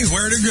your money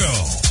where to go.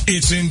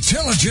 It's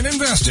Intelligent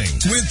Investing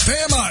with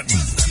Pam Otten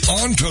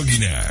on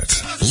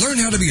TogiNet. Learn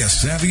how to be a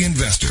savvy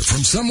investor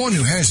from someone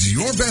who has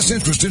your best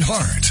interest at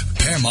heart.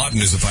 Pam Otten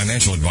is a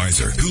financial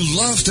advisor who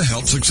loves to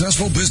help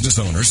successful business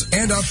owners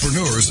and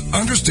entrepreneurs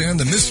understand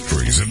the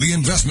mysteries of the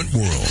investment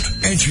world.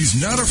 And she's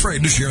not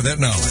afraid to share that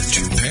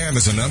knowledge. Pam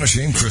is an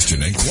unashamed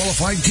Christian and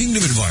qualified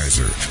kingdom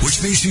advisor, which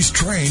means she's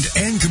trained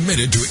and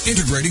committed to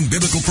integrating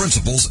biblical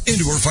principles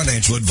into her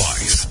financial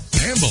advice.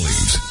 Pam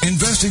believes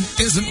investing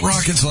isn't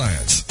rocket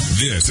science.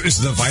 This is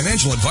the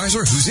financial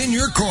advisor who's in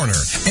your corner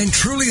and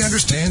truly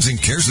understands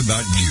and cares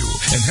about you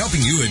and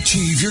helping you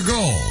achieve your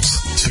goals.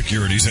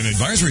 Securities and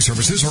advisory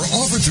services are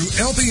offered through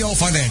LPL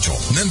Financial,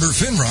 member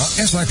FINRA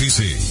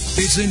SIPC.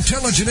 It's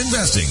Intelligent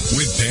Investing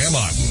with Pam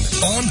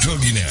Otten on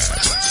TogiNet.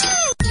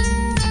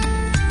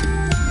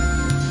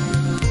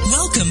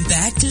 Welcome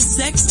back to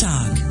Sex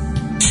Talk.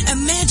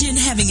 Imagine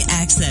having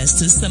access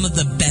to some of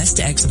the best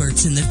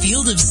experts in the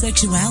field of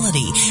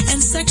sexuality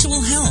and sexual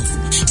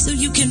health so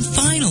you can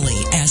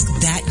finally ask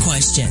that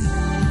question.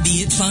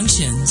 Be it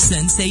function,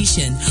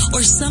 sensation,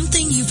 or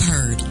something you've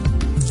heard.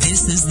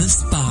 This is the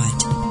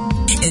spot.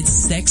 It's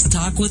Sex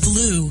Talk with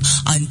Lou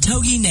on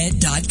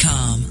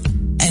TogiNet.com.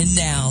 And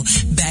now,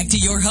 back to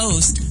your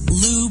host,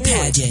 Lou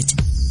Paget.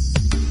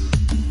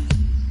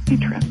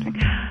 Interesting.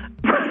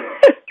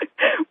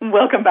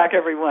 Welcome back,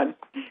 everyone.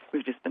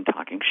 We've just been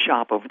talking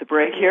shop over the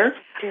break here.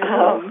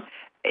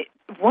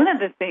 One of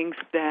the things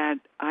that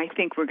I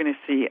think we're going to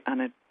see on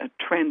a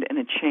trend and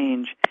a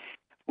change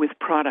with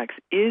products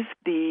is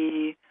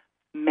the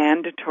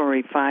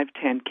mandatory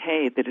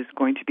 510K that is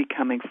going to be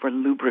coming for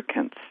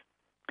lubricants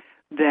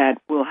that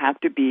will have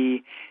to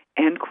be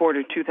end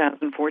quarter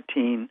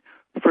 2014,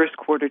 first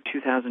quarter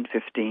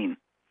 2015.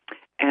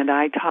 And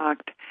I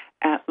talked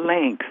at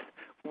length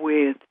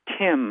with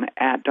Tim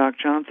at Doc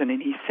Johnson,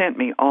 and he sent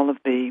me all of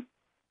the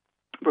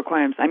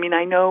requirements. I mean,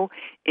 I know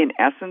in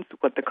essence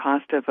what the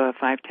cost of a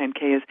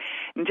 510K is.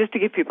 And just to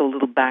give people a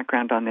little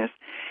background on this,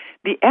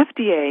 the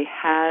FDA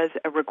has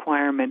a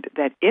requirement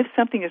that if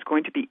something is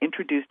going to be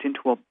introduced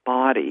into a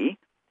body,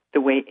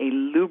 the way a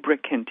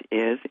lubricant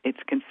is,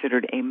 it's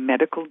considered a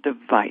medical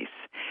device.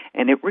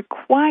 And it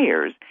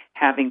requires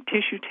having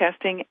tissue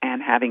testing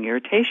and having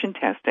irritation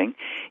testing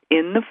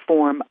in the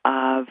form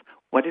of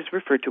what is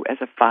referred to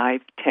as a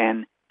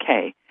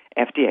 510K,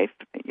 FDA,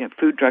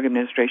 Food Drug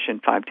Administration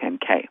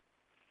 510K.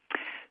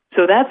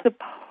 So that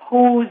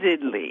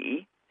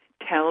supposedly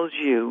tells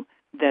you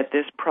that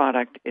this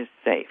product is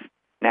safe.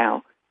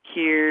 Now,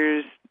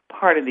 here's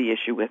part of the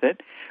issue with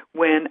it.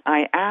 When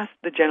I asked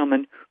the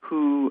gentleman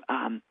who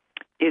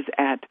is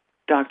at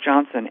Doc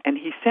Johnson, and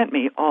he sent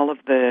me all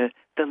of the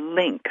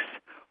links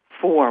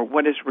for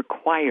what is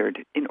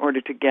required in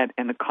order to get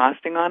and the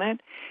costing on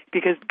it,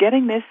 because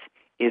getting this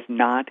is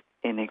not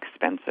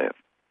inexpensive.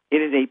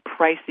 It is a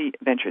pricey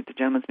venture. The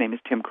gentleman's name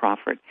is Tim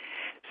Crawford.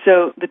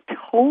 So the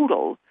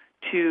total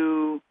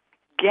to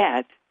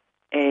get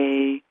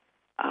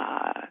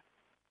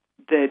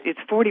it's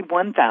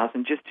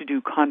 $41,000 just to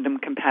do condom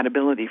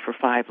compatibility for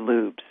 5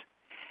 lubes,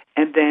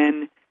 and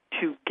then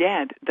to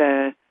get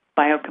the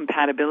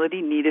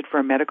biocompatibility needed for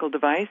a medical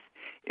device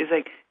is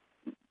like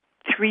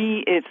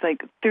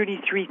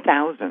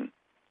 $33,000 to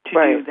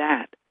do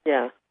that.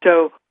 Yeah.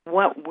 So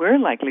what we're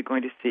likely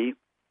going to see,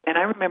 and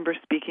I remember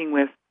speaking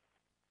with,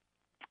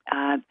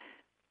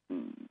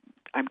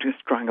 I'm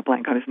just drawing a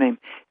blank on his name,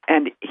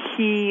 and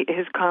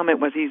his comment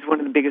was he's one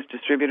of the biggest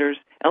distributors,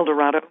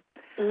 Eldorado,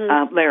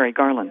 Larry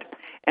Garland.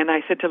 And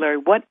I said to Larry,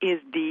 what is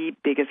the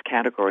biggest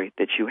category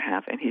that you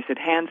have? And he said,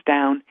 hands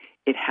down,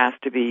 it has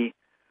to be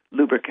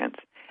lubricants.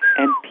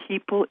 And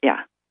people,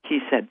 he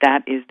said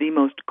that is the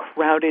most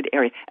crowded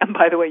area. And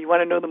by the way, you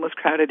want to know the most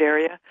crowded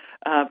area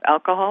of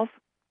alcohols?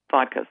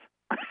 Vodkas.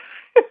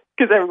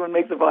 Because everyone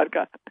makes a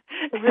vodka.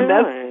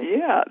 Really?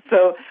 And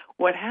so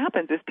what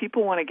happens is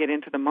people want to get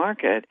into the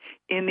market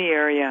in the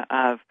area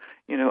of,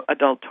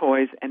 adult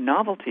toys and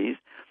novelties.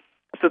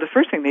 So the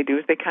first thing they do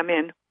is they come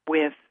in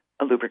with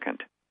a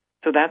lubricant.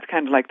 So that's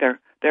kind of like their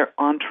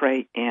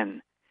entree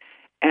in.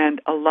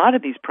 And a lot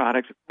of these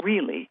products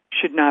really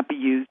should not be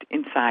used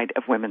inside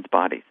of women's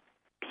bodies,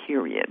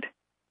 period.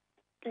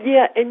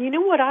 Yeah, and you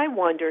know what I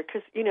wonder,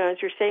 because,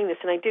 as you're saying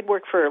this, and I did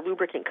work for a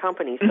lubricant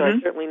company, so I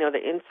certainly know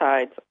the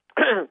insides,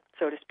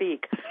 so to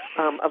speak,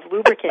 of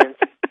lubricants.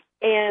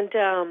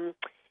 And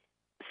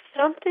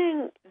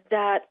something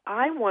that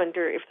I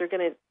wonder if they're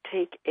going to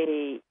take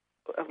a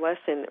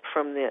lesson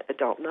from the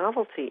adult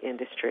novelty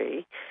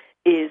industry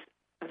is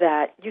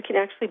that you can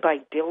actually buy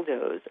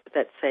dildos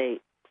that say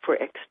for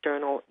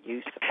external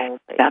use only.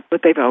 That's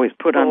what they've always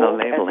put on the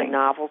labeling. As a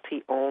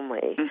novelty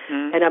only.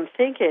 And I'm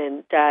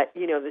thinking that,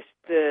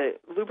 the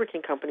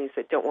lubricant companies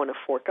that don't want to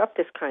fork up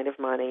this kind of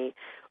money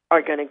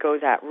are going to go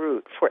that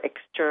route for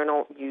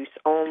external use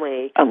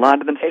only. A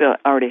lot of them still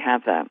already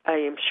have that. I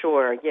am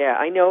sure, yeah.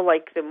 I know,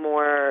 the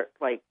more,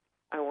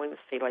 I want to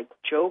say,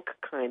 joke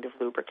kind of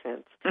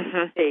lubricants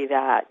say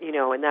that,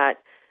 and that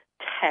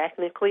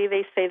technically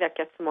they say that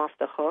gets them off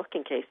the hook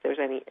in case there's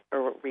any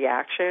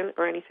reaction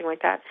or anything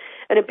like that.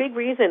 And a big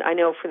reason, I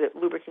know for the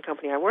lubricant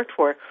company I worked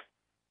for,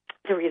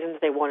 the reason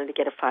that they wanted to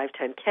get a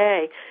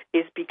 510K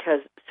is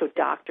because so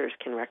doctors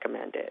can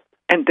recommend it.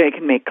 And they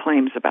can make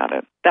claims about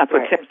it. That's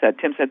what Tim said.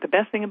 Tim said the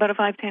best thing about a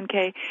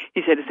 510K,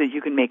 he said, is that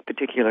you can make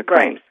particular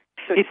claims.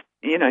 So he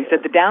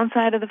said the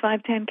downside of the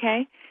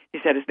 510K, he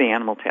said, is the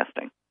animal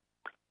testing.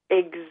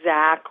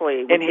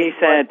 Exactly. And he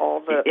said all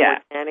the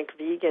organic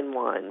vegan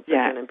ones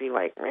are going to be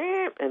like,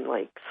 and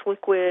like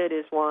Sliquid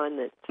is one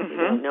that's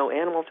no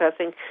animal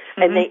testing,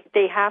 and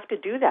they have to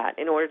do that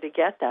in order to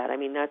get that. I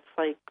mean, that's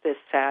like this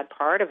sad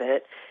part of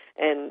it,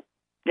 and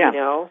you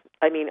know,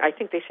 I mean, I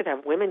think they should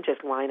have women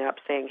just line up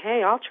saying,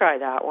 "Hey, I'll try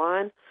that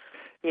one."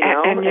 You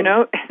know,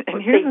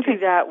 and here's the thing. They do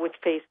that with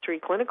phase 3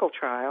 clinical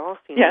trials.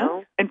 You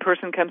know, and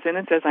person comes in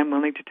and says, "I'm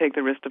willing to take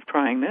the risk of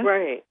trying this."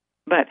 Right.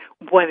 But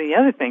one of the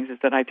other things is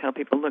that I tell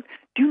people, look,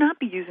 do not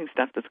be using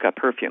stuff that's got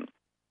perfume.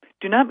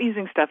 Do not be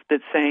using stuff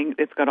that's saying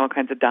it's got all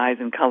kinds of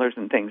dyes and colors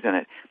and things in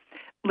it.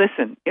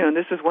 Listen,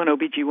 this is one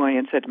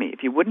OBGYN said to me,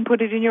 if you wouldn't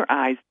put it in your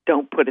eyes,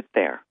 don't put it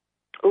there.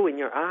 Oh, in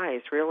your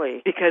eyes,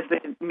 really? Because the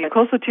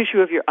mucosal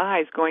tissue of your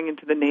eyes going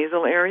into the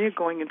nasal area,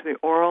 going into the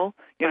oral,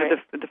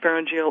 the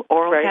pharyngeal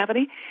oral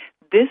cavity,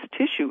 this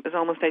tissue is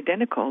almost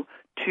identical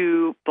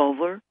to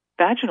vulvar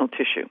vaginal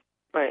tissue.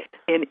 Right.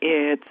 And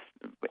it's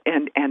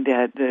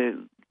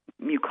the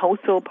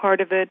mucosal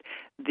part of it,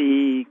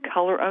 the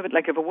color of it.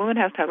 Like if a woman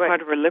has to have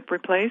part of her lip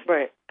replaced,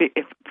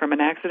 if from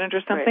an accident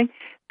or something,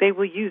 they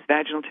will use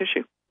vaginal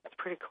tissue. That's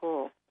pretty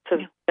cool. So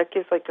that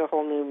gives like a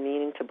whole new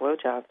meaning to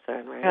blowjobs,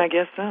 then, right? I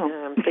guess so.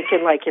 Yeah, I'm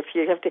thinking like if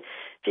you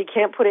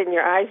can't put it in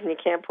your eyes and you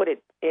can't put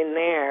it in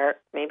there,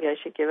 maybe I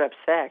should give up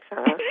sex,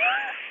 huh?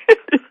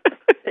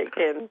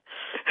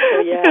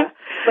 So yeah,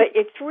 but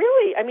it's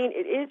really, I mean,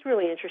 it is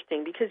really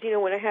interesting because,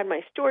 when I had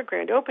my store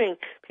grand opening,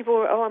 people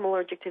were, I'm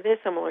allergic to this,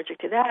 I'm allergic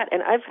to that,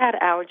 and I've had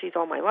allergies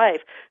all my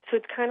life, so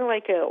it's kind of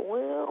like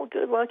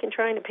good luck in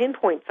trying to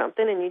pinpoint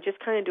something, and you just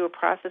kind of do a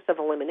process of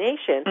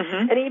elimination,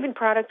 and even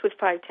products with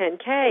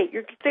 510K,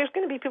 there's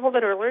going to be people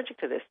that are allergic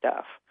to this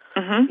stuff,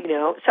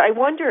 so I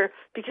wonder,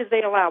 because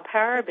they allow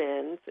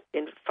parabens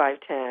in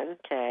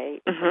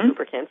 510K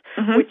lubricants,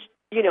 which,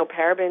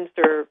 parabens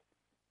are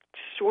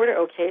sort of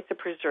okay, it's a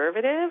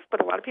preservative, but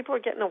a lot of people are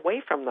getting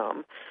away from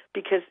them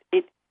because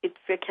it's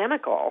a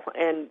chemical,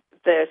 and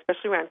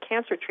especially around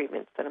cancer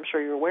treatments that I'm sure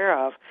you're aware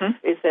of,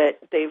 is that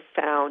they've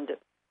found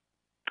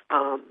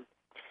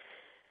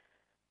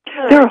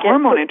they're a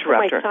hormone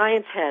interrupter. Put my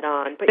science head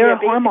on, but they're a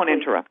hormone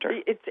interrupter.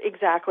 It's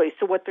exactly.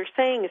 So what they're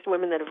saying is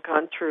women that have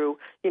gone through,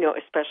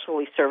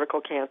 especially cervical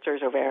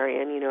cancers,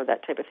 ovarian,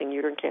 that type of thing,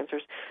 uterine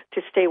cancers,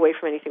 to stay away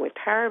from anything with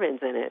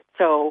parabens in it.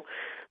 So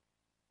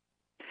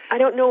I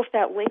don't know if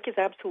that link is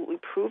absolutely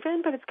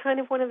proven, but it's kind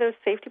of one of those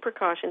safety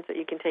precautions that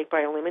you can take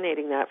by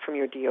eliminating that from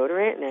your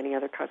deodorant and any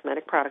other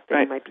cosmetic product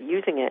that you might be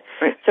using it.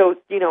 Right. So,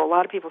 a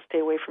lot of people stay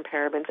away from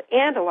parabens,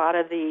 and a lot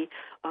of the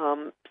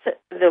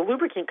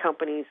lubricant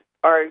companies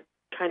are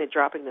kind of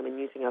dropping them and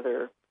using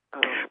other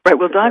right.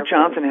 Well, Doc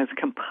Johnson has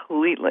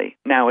completely,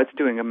 now it's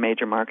doing a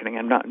major marketing.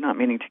 I'm not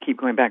meaning to keep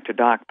going back to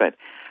Doc, but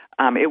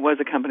it was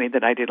a company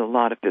that I did a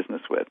lot of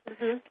business with,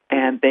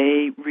 and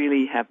they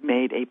really have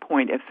made a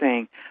point of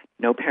saying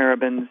no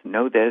parabens,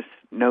 no this,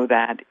 no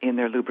that in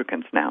their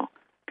lubricants now.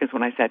 Because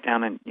when I sat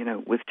down and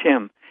with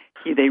Tim,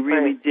 they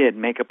really did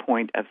make a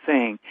point of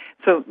saying.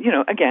 So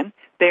again,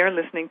 they are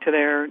listening to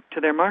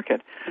their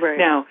market. Right.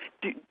 Now,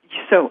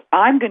 so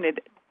I'm going to.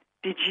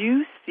 Did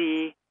you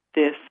see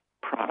this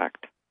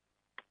product?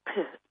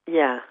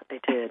 Yeah, I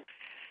did.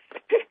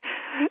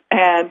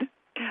 And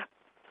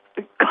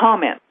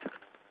comment.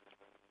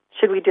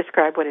 Should we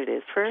describe what it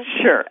is first?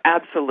 Sure,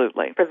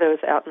 absolutely. For those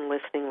out in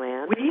listening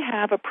land. We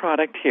have a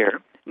product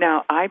here.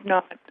 Now, I've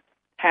not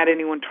had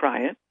anyone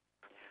try it.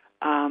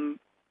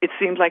 It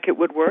seems like it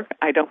would work.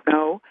 I don't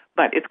know.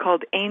 But it's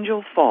called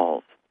Angel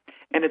Falls,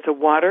 and it's a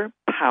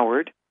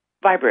water-powered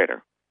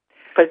vibrator.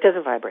 But it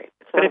doesn't vibrate.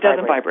 But it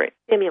doesn't vibrate.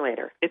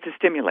 Stimulator. It's a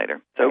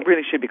stimulator. So it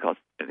really should be called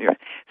stimulator.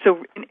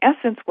 So in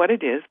essence, what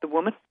it is, the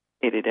woman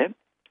created it,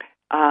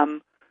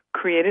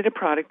 created a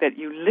product that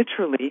you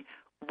literally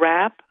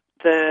wrap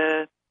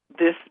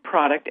this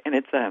product, and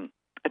it's a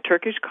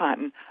Turkish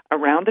cotton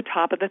around the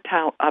top of the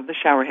towel of the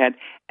shower head,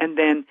 and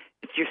then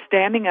if you're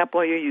standing up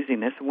while you're using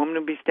this, a woman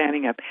will be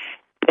standing up,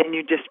 and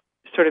you just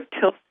sort of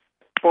tilt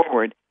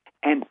forward,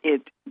 and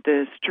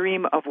the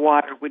stream of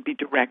water would be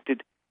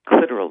directed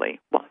clitorally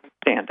while you're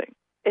standing.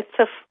 It's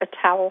a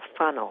towel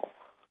funnel.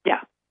 Yeah,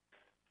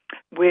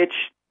 which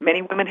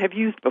many women have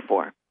used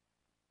before.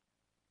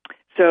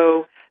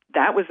 So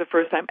that was the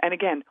first time. And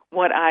again,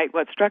 what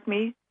struck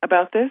me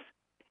about this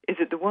is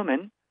that the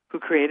woman who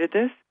created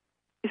this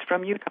is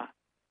from Utah.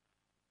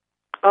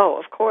 Oh,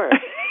 of course.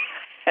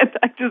 And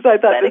I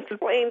thought that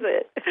explains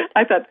it.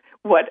 I thought,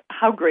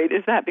 how great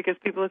is that? Because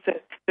people had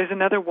said, there's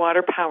another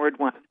water-powered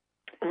one.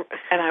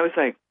 And I was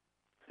like,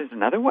 there's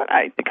another one?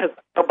 Because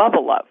the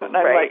Bubble Love. And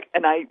I'm like,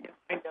 and I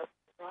know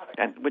the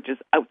product, which is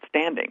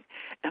outstanding.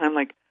 And I'm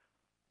like,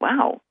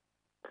 wow,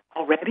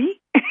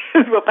 already?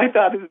 What my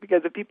thought is,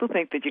 because if people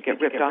think that you get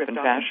ripped off in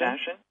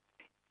fashion,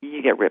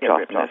 you get ripped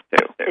off in this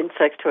too. In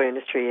sex toy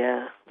industry,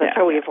 yeah. That's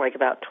how we have like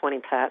about 20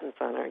 patents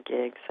on our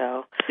gig.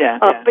 So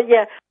But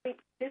yeah, this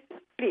is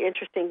pretty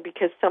interesting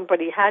because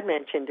somebody had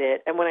mentioned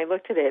it, and when I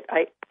looked at it,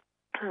 I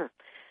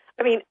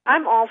mean,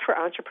 I'm all for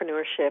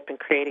entrepreneurship and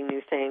creating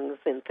new things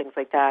and things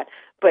like that,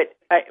 but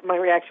my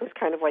reaction was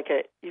kind of like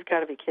you've got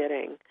to be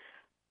kidding.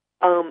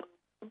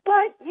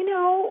 But,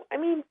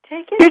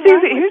 take it.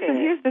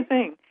 Here's the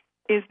thing,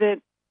 is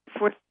that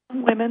for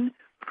some women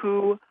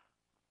who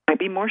might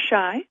be more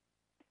shy,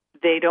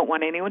 they don't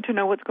want anyone to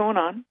know what's going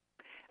on.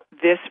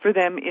 This for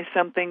them is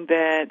something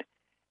that,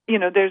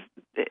 there's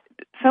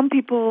some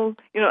people,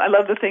 I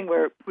love the thing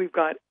where we've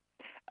got,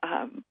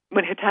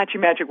 when Hitachi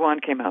Magic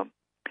Wand came out,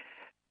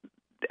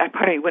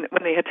 when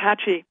the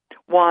Hitachi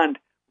wand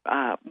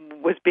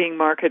was being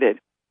marketed,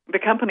 the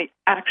company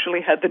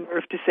actually had the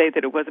nerve to say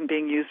that it wasn't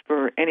being used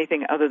for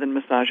anything other than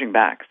massaging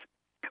backs,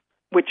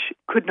 which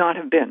could not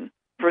have been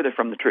further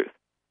from the truth.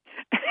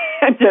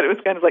 And yet it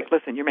was kind of like,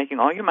 listen, you're making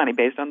all your money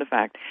based on the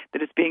fact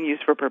that it's being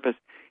used for a purpose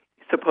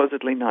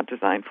supposedly not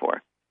designed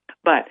for.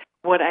 But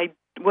what I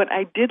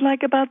did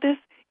like about this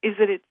is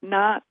that it's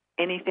not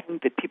anything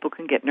that people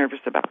can get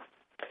nervous about.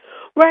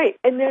 Right,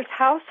 and there's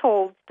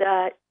households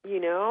that,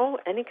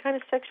 any kind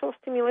of sexual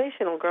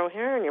stimulation will grow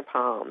hair on your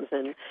palms,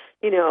 and,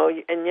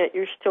 and yet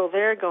you're still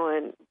there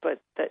going,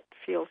 but that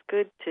feels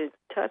good to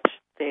touch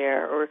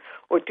there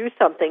or do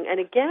something. And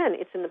again,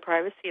 it's in the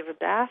privacy of a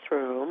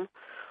bathroom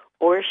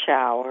or a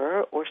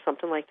shower or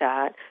something like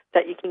that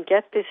you can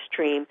get this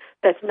stream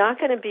that's not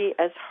going to be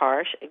as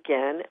harsh,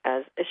 again,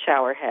 as a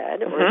shower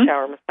head or a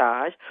shower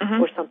massage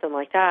or something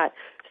like that.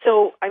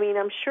 So,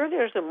 I'm sure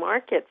there's a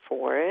market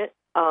for it.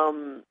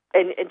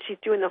 And she's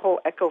doing the whole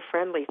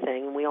eco-friendly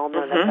thing, and we all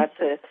know that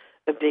that's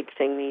a big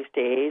thing these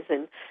days.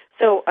 And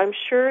so I'm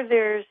sure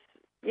there's,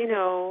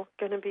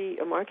 going to be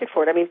a market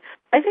for it.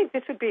 I think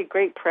this would be a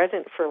great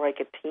present for, like,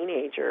 a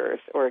teenager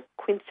or a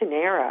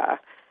quinceanera.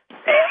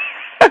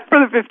 For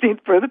the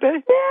 15th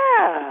birthday?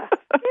 Yeah.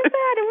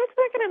 It's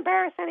not going to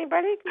embarrass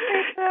anybody.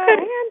 It's a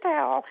hand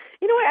towel.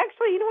 You know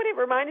what it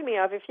reminded me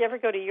of? If you ever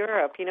go to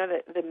Europe,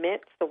 the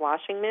mitts, the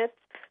washing mitts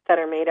that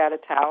are made out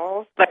of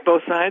towels. Like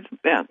both sides?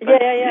 Yeah.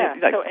 Yeah.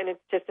 So, and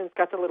it's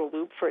got the little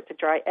loop for it to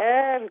dry.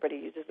 Everybody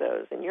uses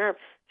those in Europe.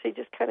 So you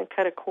just kind of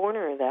cut a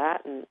corner of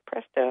that, and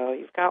presto,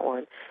 you've got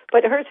one.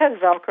 But hers has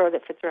Velcro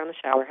that fits around the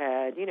shower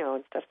head,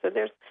 and stuff. So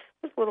there's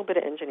a little bit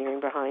of engineering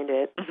behind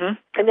it.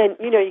 And then,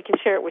 you can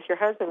share it with your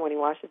husband when he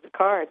washes the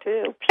car,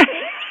 too.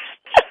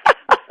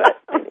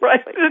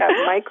 Right. Like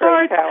that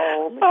micro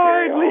towel material.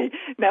 Hardly.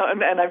 Now,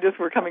 and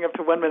we're coming up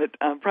to 1 minute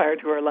prior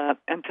to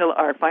until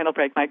our final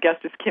break. My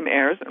guest is Kim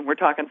Ayers, and we're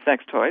talking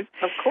sex toys.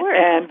 Of course.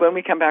 And when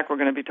we come back, we're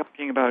going to be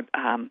talking about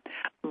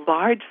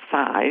large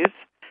size,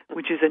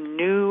 which is a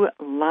new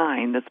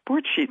line that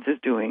Sport Sheets is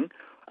doing,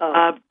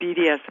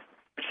 BDS,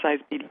 size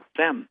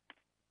BDSM,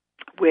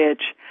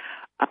 which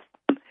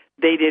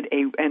they did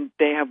and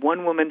they have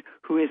one woman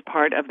who is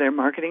part of their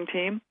marketing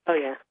team. Oh,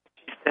 yeah.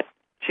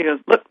 She goes,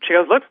 look.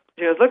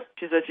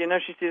 She says,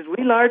 she says,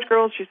 we large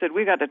girls, she said,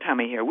 we got the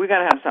tummy here. We got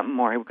to have something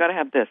more. We got to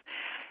have this.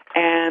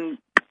 And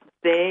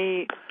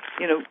they,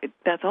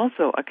 that's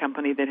also a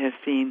company that has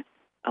seen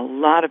a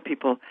lot of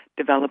people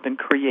develop and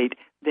create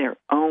their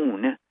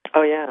own,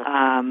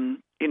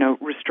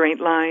 restraint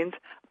lines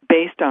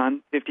based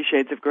on 50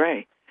 Shades of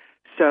Grey.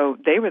 So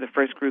they were the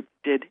first group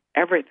that did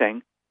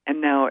everything,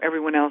 and now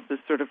everyone else is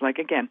sort of like,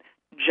 again,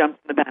 jumped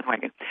the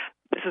bandwagon.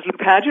 This is Lou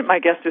Paget. My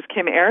guest is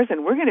Kim Ayers,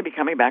 and we're going to be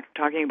coming back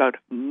talking about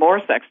more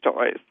sex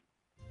toys.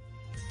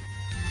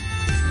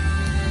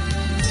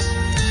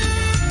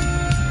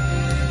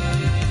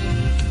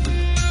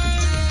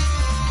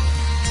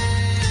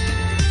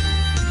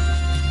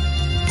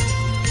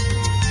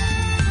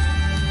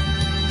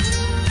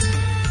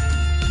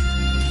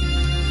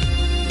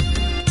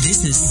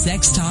 This is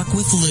Sex Talk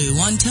with Lou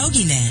on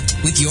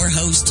TogiNet with your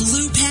host,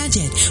 Lou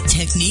Paget.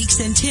 Techniques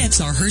and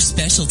tips are her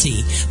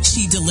specialty.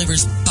 She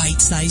delivers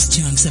bite-sized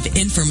chunks of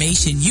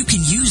information you can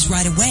use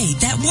right away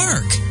that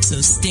work.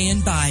 So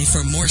stand by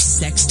for more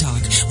sex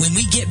talk when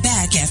we get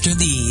back after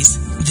these.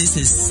 This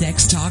is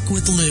Sex Talk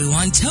with Lou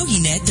on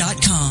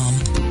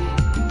TogiNet.com.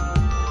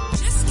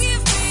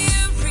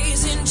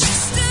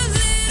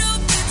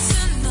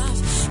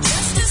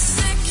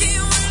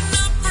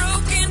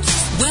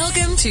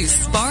 Welcome to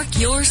Spark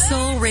Your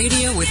Soul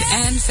Radio with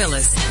Ann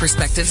Phyllis.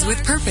 Perspectives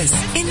with purpose,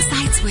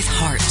 insights with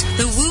heart.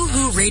 The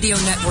Woohoo Radio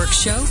Network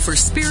show for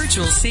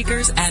spiritual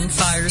seekers and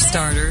fire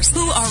starters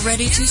who are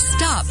ready to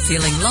stop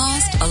feeling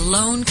lost,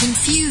 alone,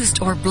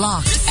 confused, or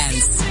blocked and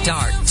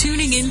start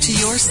tuning into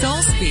your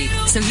soul speak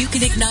so you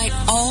can ignite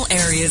all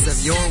areas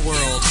of your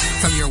world,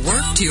 from your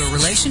work to your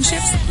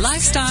relationships,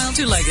 lifestyle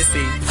to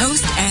legacy.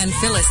 Host Ann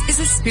Phyllis is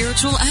a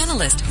spiritual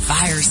analyst,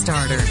 fire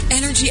starter,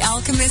 energy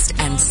alchemist,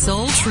 and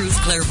soul truth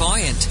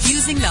clairvoyant,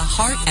 using the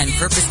heart and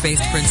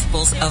purpose-based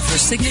principles of her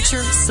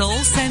signature Soul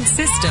Sense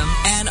system,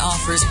 and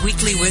offers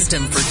weekly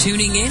wisdom for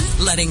tuning in,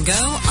 letting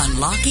go,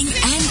 unlocking,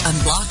 and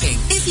unblocking.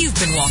 If you've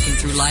been walking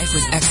through life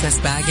with excess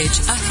baggage,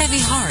 a heavy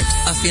heart,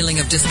 a feeling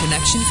of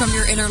disconnection from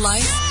your inner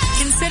life,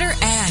 consider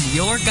Ann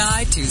your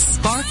guide to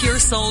spark your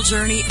soul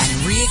journey and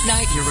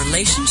reignite your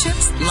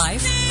relationships,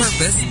 life,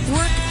 purpose,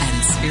 work, and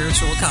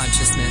spiritual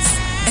consciousness.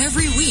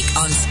 Every week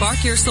on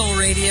Spark Your Soul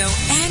Radio,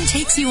 Anne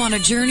takes you on a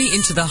journey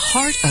into the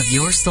heart of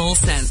your soul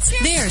sense.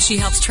 There, she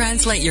helps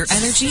translate your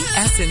energy,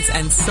 essence,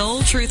 and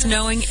soul truth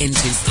knowing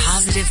into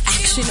positive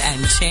action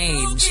and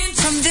change.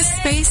 From this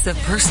space of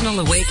personal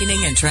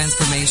awakening and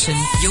transformation,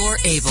 you're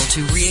able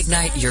to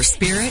reignite your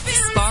spirit,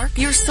 spark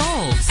your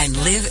soul, and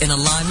live in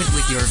alignment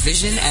with your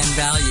vision and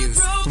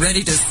values.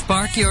 Ready to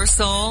spark your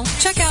soul?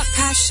 Check out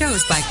past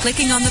shows by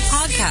clicking on the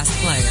podcast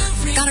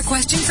player. Got a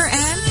question for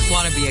Anne?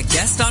 Want to be a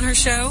guest on her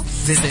show?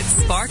 Visit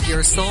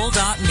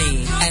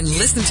sparkyoursoul.me and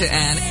listen to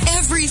Anne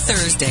every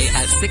Thursday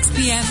at 6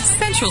 p.m.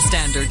 Central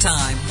Standard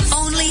Time.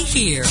 Only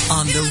here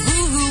on the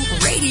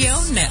Woohoo Radio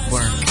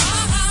Network.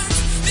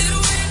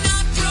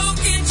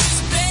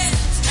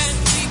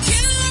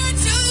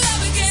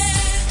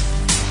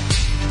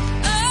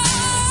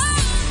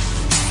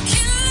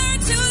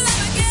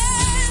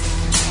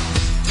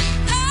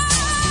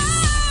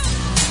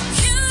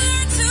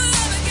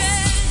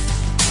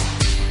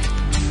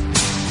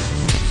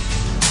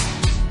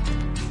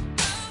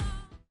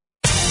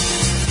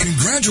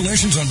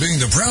 Congratulations on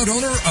being the proud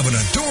owner of an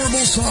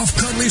adorable, soft,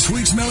 cuddly,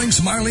 sweet-smelling,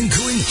 smiling,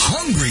 cooing,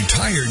 hungry,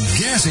 tired,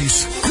 gassy,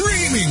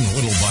 screaming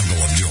little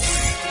bundle of joy.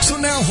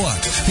 So now what?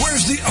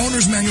 Where's the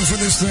owner's manual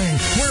for this thing?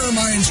 Where are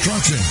my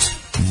instructions?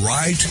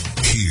 Right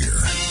here.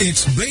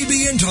 It's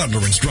Baby and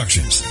Toddler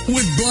Instructions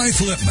with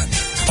Blythe Lipman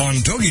on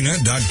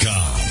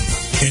TogiNet.com.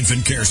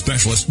 Infant care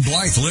specialist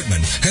Blythe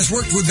Lipman has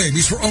worked with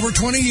babies for over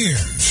 20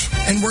 years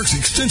and works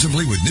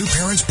extensively with new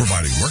parents,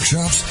 providing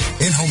workshops,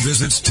 in-home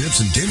visits,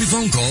 tips, and daily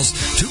phone calls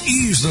to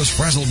ease those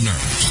frazzled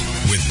nerves.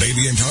 With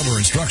Baby and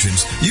Toddler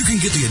Instructions, you can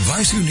get the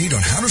advice you need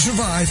on how to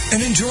survive and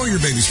enjoy your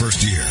baby's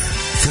first year.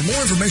 For more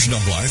information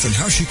on Blythe and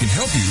how she can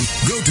help you,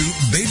 go to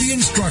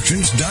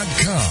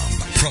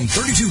babyinstructions.com. From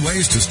 32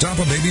 ways to stop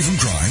a baby from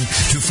crying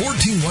to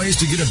 14 ways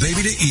to get a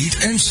baby to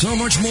eat and so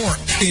much more.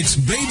 It's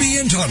Baby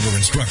and Toddler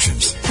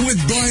Instructions with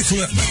Blythe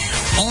Lipman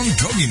on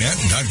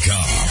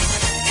TogiNet.com.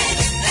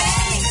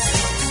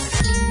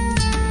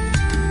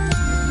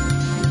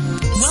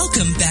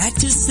 Welcome back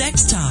to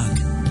Sex Talk.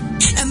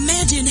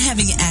 Imagine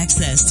having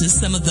access to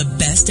some of the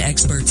best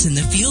experts in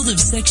the field of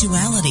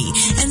sexuality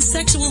and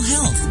sexual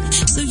health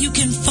so you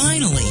can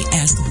finally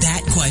ask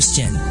that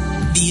question.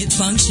 Be it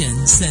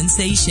function,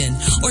 sensation,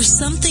 or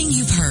something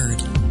you've heard.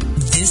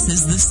 This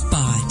is the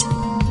spot.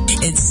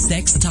 It's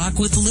Sex Talk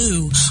with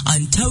Lou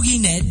on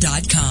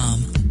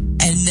TogiNet.com.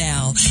 And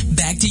now,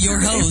 back to your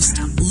host,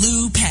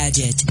 Lou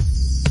Paget.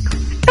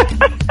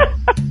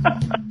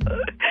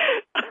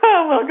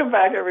 Welcome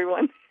back,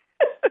 everyone.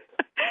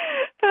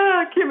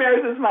 Kim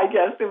Ayers is my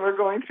guest, and we're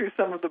going through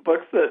some of the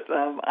books that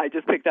I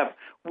just picked up.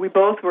 We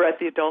both were at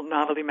the Adult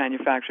Novelty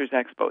Manufacturers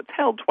Expo. It's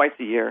held twice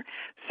a year,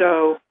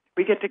 so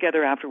we get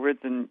together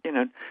afterwards, and we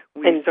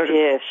and sort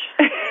dish.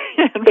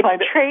 and it's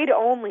find trade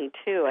only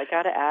too. I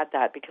got to add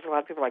that because a lot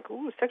of people are like,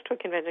 "Ooh, sex toy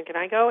convention, can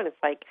I go?" And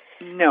it's like,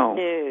 no.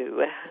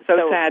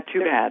 So sad,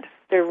 too bad.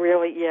 They're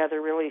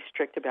really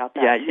strict about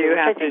that. Yeah, too, you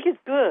have I think is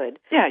good.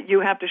 Yeah, you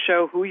have to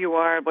show who you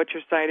are, what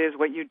your site is,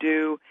 what you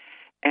do,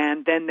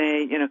 and then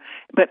they,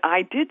 But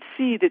I did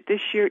see that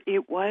this year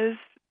it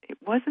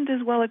wasn't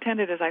as well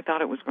attended as I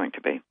thought it was going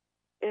to be.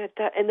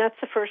 And that's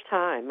the first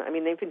time. I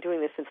mean, they've been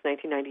doing this since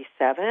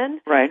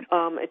 1997. Right.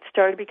 It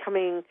started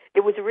becoming,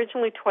 it was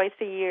originally twice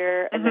a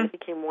year, and then it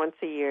became once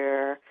a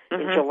year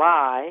in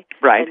July.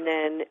 Right. And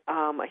then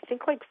I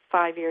think like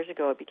 5 years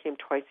ago it became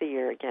twice a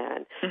year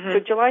again. So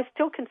July is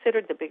still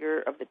considered the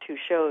bigger of the two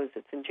shows.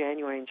 It's in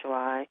January and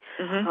July.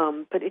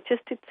 But it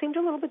seemed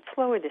a little bit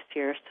slower this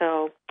year.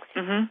 So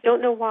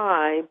don't know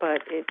why,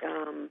 but it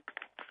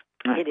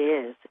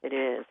is.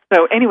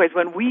 So anyways,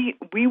 when we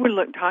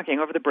were talking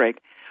over the break,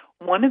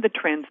 one of the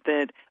trends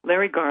that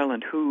Larry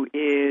Garland, who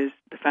is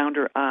the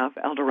founder of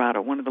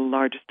Eldorado, one of the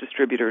largest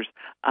distributors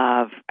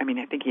of, I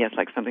think he has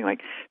something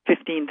like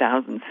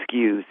 15,000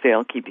 SKUs,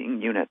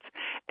 sale-keeping units.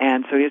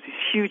 And so he has this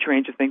huge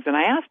range of things. And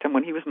I asked him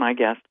when he was my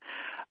guest,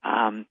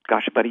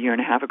 about a year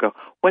and a half ago,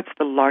 what's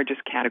the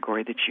largest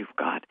category that you've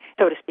got?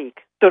 So to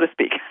speak.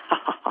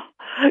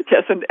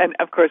 Yes, and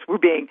of course we're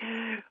being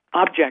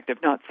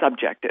objective, not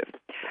subjective.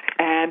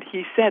 And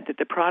he said that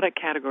the product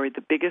category,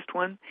 the biggest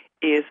one,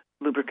 is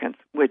lubricants,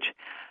 which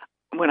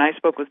when I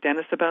spoke with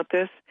Dennis about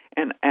this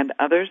and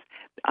others,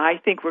 I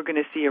think we're going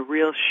to see a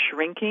real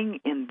shrinking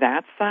in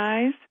that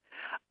size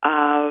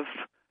of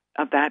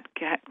that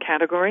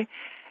category.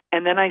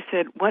 And then I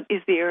said, what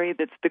is the area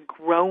that's the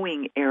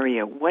growing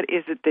area? What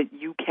is it that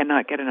you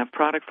cannot get enough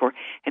product for?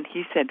 And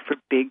he said, for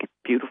big,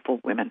 beautiful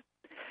women.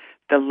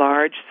 The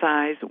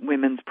large-size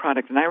women's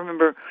product. And I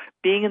remember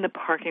being in the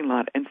parking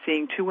lot and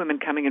seeing two women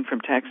coming in from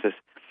Texas,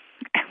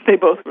 and they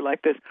both were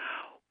like this,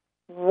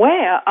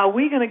 where are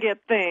we going to get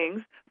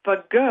things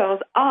for girls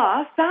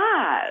our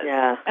size?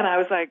 Yeah. And I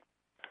was like,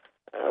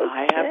 okay.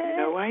 I have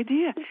no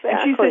idea.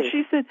 Exactly. And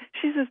she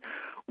says,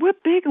 we're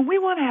big and we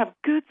want to have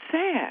good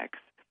sex.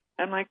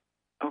 I'm like,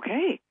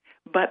 okay.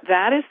 But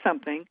that is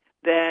something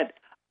that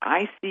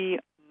I see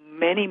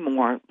many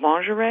more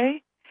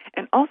lingerie.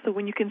 And also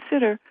when you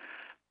consider,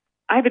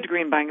 I have a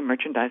degree in buying and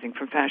merchandising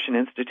from Fashion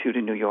Institute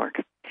in New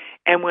York.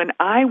 And when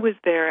I was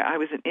there, I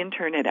was an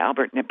intern at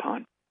Albert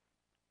Nippon.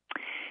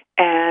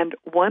 And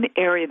one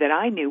area that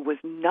I knew was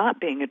not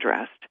being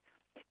addressed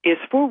is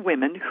for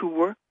women who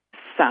were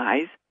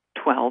size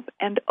 12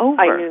 and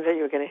over. I knew that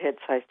you were going to hit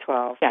size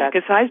 12. Yeah,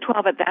 because size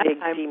 12 at that big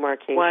time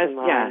demarcation was,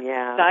 line,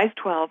 size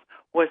 12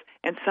 was,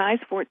 and size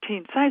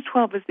 14, size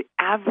 12 is the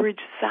average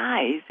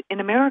size in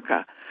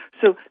America.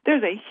 So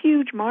there's a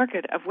huge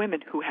market of women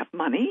who have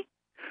money,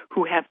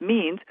 who have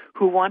means,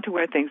 who want to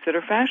wear things that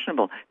are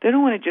fashionable. They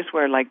don't want to just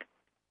wear, like,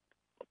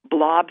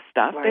 blob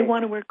stuff. Right. They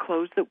want to wear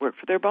clothes that work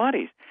for their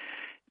bodies.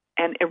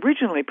 And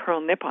originally,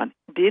 Pearl Nippon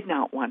did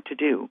not want to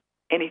do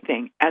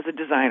anything as a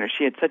designer.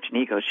 She had such an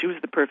ego. She was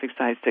the perfect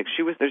size 6.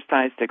 She was their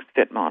size 6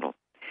 fit model.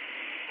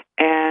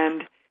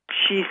 And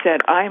she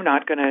said, I'm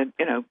not going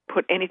to,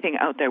 put anything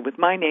out there with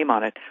my name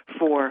on it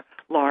for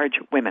large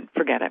women.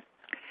 Forget it.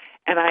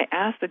 And I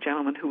asked the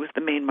gentleman who was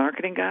the main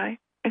marketing guy,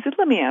 I said,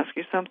 let me ask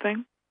you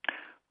something.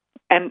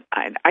 And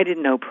I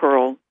didn't know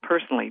Pearl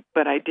personally,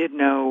 but I did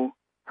know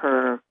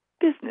her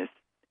business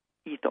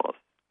ethos.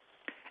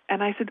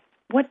 And I said,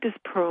 what does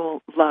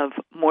Pearl love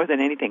more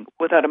than anything?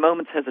 Without a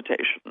moment's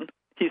hesitation,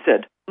 he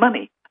said,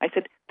 money. I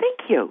said,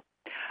 thank you.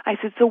 I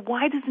said, so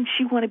why doesn't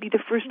she want to be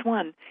the first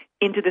one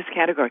into this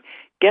category?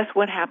 Guess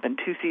what happened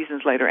 2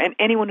 seasons later? And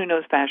anyone who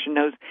knows fashion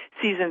knows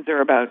seasons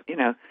are about,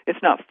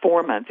 it's not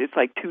 4 months. It's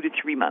like 2 to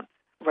 3 months.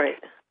 Right.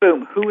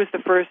 Boom. Who was the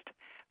first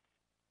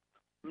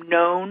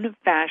known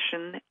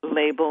fashion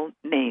label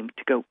name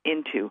to go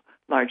into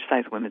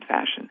large-size women's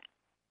fashion?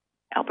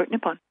 Albert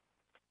Nippon.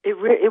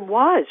 It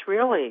was,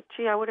 really.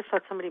 Gee, I would have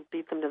thought somebody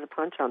beat them to the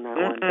punch on that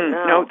one.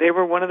 But no, they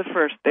were one of the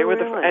first. They were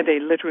they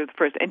literally were the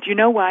first. And do you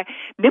know why?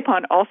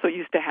 Nippon also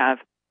used to have,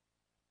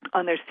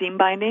 on their seam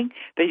binding,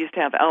 they used to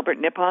have Albert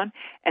Nippon,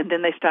 and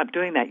then they stopped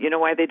doing that. You know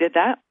why they did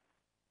that?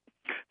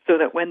 So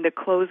that when the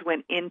clothes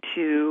went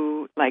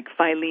into, like,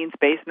 Filene's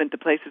basement, the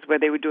places where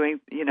they were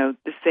doing, the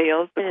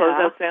sales, the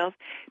closeout sales,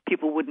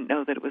 people wouldn't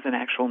know that it was an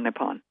actual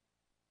Nippon.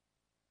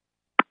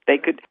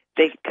 Because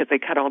they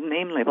cut all the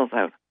name labels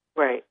out.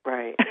 Right.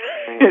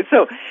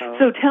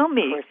 So tell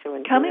me,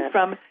 coming that.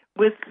 from,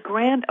 with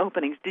grand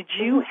openings, did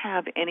you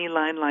have any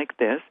line like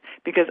this?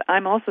 Because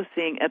I'm also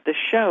seeing at the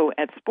show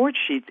at Sports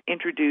Sheets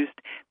introduced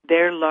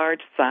their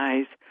large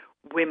size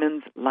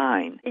women's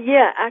line.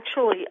 Yeah,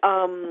 actually,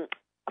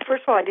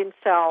 first of all, I didn't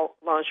sell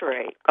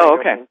lingerie. Oh,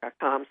 okay.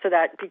 So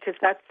because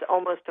that's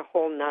almost a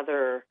whole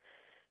nother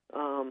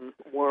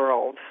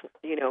world,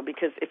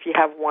 because if you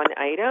have one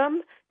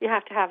item, you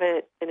have to have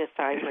it in a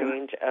size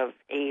range of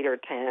 8 or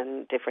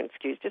 10 different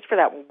SKUs just for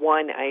that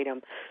one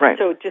item. Right.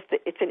 So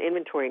it's an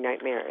inventory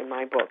nightmare in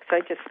my book. So I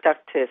just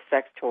stuck to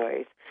sex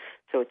toys.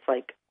 So it's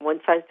like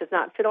one size does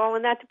not fit all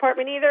in that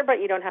department either,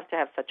 but you don't have to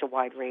have such a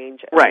wide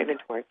range of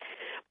inventory.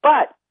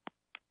 But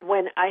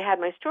when I had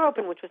my store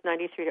open, which was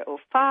 93 to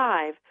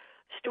 05,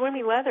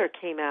 Stormy Leather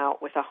came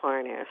out with a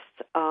harness.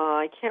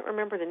 I can't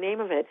remember the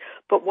name of it,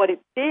 but what it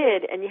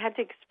did, and you had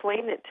to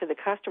explain it to the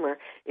customer,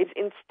 is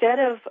instead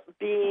of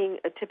being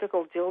a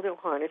typical dildo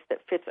harness that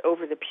fits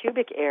over the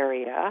pubic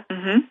area,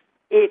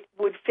 it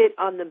would fit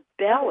on the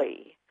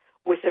belly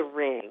with a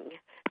ring,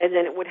 and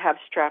then it would have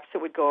straps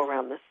that would go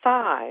around the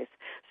thighs.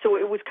 So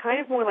it was kind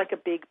of more like a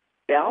big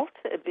belt,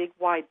 a big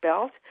wide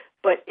belt,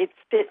 but it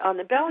fit on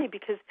the belly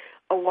because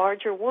a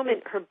larger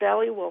woman, her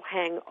belly will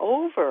hang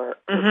over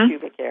her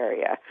pubic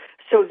area.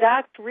 So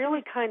that's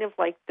really kind of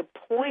like the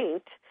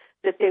point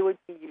that they would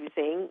be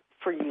using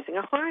for using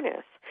a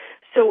harness.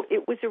 So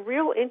it was a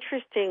real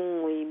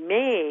interestingly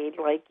made,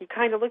 like you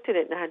kind of looked at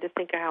it and had to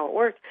think of how it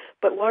worked,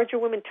 but larger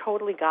women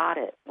totally got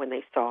it when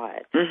they saw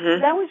it. So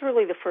that was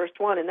really the first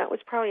one, and that was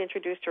probably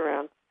introduced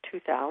around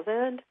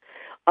 2000.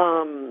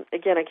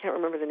 Again, I can't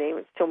remember the name.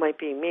 It still might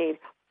be made.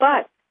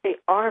 But they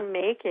are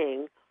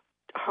making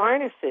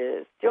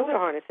harnesses, dildo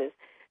harnesses,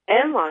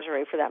 and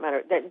lingerie for that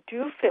matter, that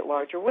do fit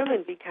larger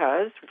women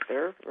because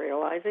they're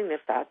realizing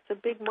that that's a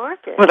big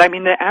market. Well, I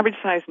mean, the average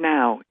size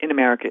now in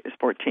America is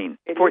 14.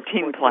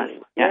 14 plus.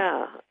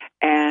 Yeah.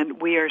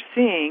 And we are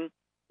seeing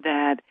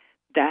that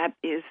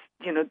is,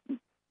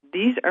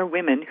 these are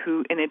women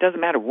who, and it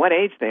doesn't matter what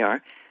age they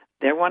are,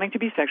 they're wanting to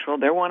be sexual.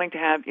 They're wanting to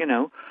have,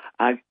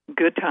 a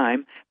good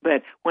time.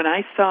 But when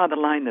I saw the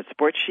line that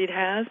Sports Sheet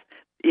has,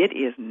 it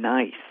is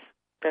nice.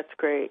 That's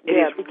great. It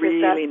is because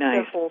really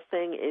nice. The whole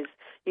thing is,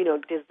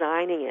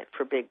 designing it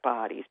for big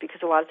bodies,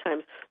 because a lot of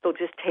times they'll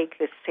just take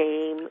the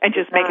same and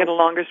just make it a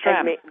longer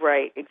strap.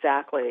 Right,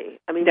 exactly.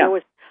 I mean,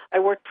 I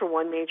worked for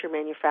one major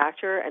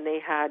manufacturer, and they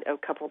had a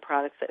couple of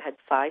products that had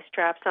thigh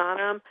straps on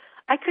them.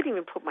 I couldn't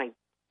even put my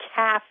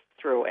calf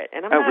through it,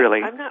 and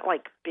I'm not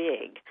like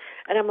big,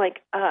 and I'm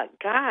like,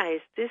 guys,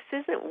 this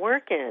isn't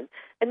working.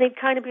 And they'd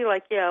kind of be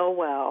like, yeah,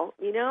 well,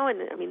 and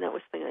I mean that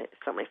was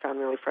something I found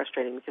really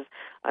frustrating because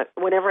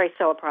whenever I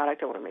sell a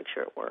product, I want to make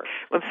sure it works.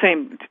 Well,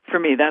 same for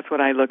me. That's what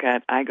I look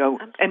at. I go,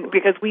 and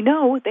because we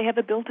know they have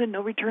a built-in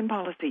no return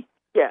policy.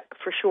 Yeah,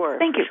 for sure.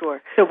 Thank you.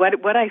 Sure. So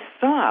what I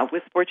saw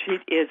with Sports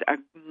Sheet is a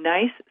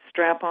nice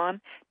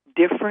strap-on,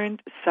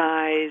 different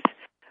size.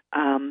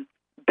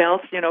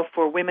 Belts,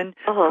 for women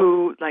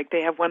who, like,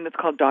 they have one that's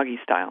called doggy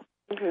style.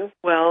 Mm-hmm.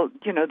 Well,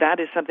 that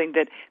is something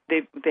that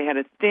they had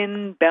a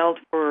thin belt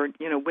for,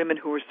 women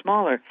who were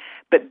smaller.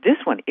 But this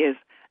one is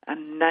a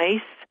nice,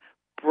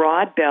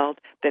 broad belt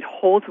that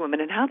holds women.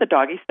 And how the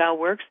doggy style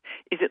works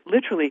is it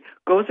literally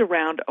goes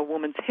around a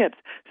woman's hips.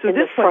 So in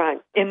this the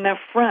front. In the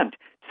front.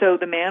 So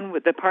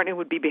the partner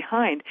would be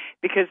behind,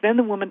 because then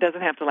the woman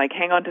doesn't have to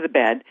hang onto the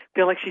bed,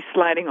 feel like she's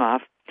sliding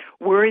off,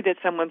 worry that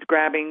someone's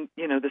grabbing,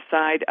 the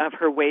side of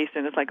her waist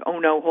and it's like, oh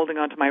no, holding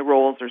onto my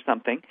rolls or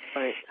something.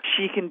 Right.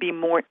 She can be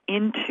more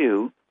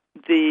into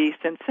the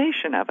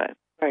sensation of it.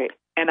 Right.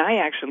 And I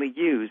actually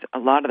use a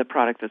lot of the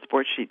product that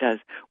Sports Sheet does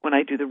when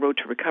I do the Road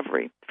to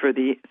Recovery for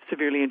the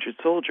severely injured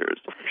soldiers.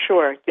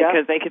 Sure, yeah.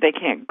 Because they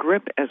can't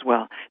grip as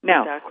well.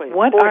 Now, exactly.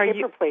 what or are hip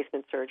you?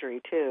 replacement surgery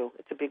too.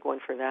 It's a big one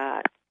for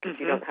that, because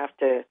Mm-hmm. you don't have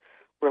to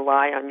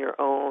rely on your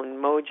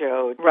own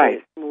mojo to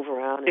Right. move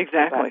around and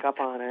Exactly. get back up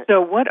on it. So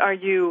what are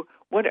you?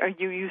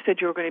 You said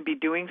you were going to be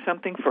doing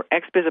something for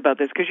XBiz about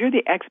this, because you're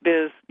the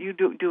XBiz. You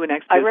do an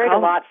XBiz. I write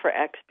column. a lot for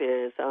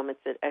XBiz. It's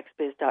at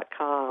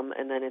xbiz.com,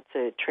 and then it's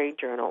a trade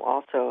journal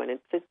also, and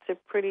it's a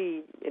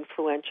pretty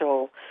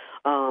influential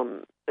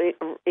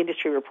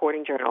industry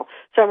reporting journal.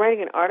 So I'm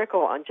writing an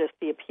article on just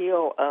the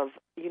appeal of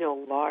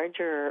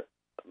larger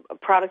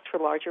products for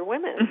larger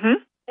women. Mm-hmm.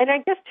 And I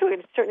guess to a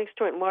certain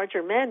extent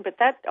larger men, but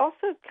that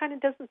also kind of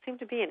doesn't seem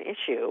to be an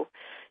issue,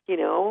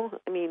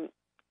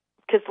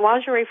 because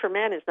lingerie for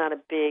men is not a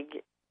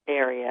big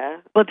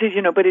area. Well,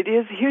 but it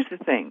is. Here's the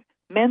thing: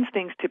 men's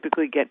things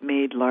typically get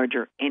made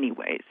larger,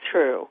 anyways.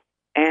 True.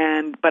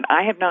 But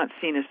I have not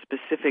seen a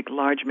specific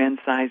large men's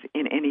size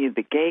in any of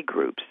the gay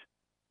groups.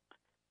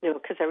 No,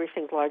 because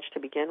everything's large to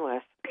begin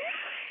with.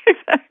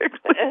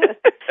 Exactly.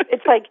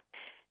 It's like,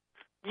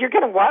 you're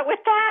going to what with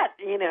that?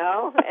 And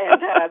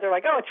they're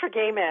like, oh, it's for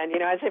gay men,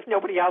 as if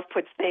nobody else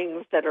puts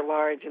things that are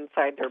large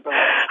inside their boat.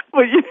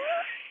 Well,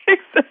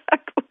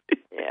 exactly.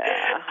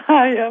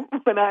 Yeah.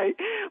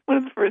 One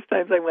of the first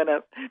times I went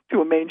up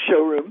to a main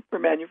showroom for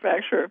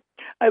manufacturer,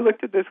 I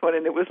looked at this one,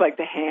 and it was like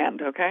the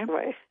hand, okay?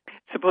 Right.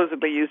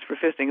 Supposedly used for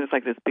fisting. It was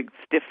like this big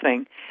stiff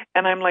thing.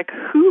 And I'm like,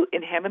 who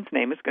in heaven's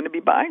name is going to be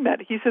buying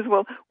that? He says,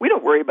 well, we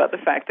don't worry about the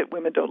fact that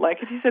women don't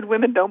like it. He said,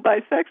 women don't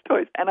buy sex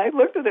toys. And I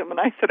looked at him and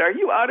I said, are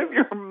you out of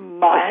your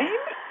mind?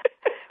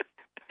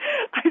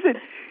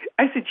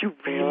 I said, you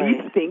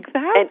really think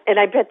that? And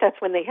I bet that's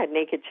when they had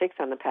naked chicks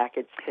on the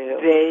package, too.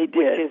 They did.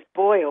 Which is,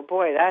 boy, oh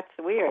boy,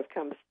 we have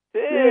come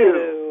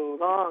so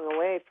long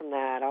away from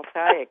that, I'll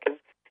tell you, because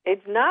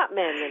it's not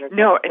men that are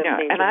No, major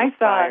and I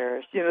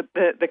inspires.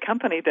 thought, the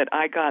company that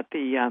I got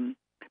the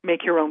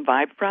Make Your Own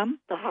Vibe from,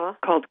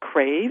 called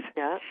Crave,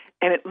 yeah.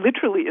 And it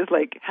literally is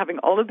like having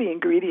all of the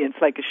ingredients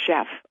like a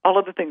chef, all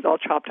of the things all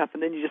chopped up,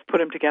 and then you just put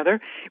them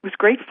together. It was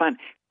great fun.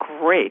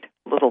 Great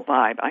little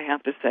vibe, I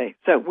have to say.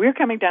 So we're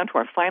coming down to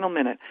our final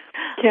minute.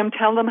 Kim,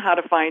 tell them how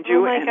to find you.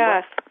 Oh, my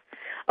gosh.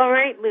 All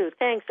right, Lou,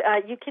 thanks.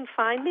 You can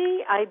find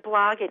me. I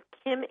blog at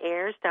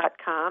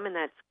kimairs.com, and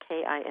that's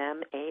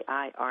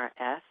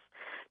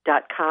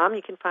KIMAIRS.com.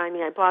 You can find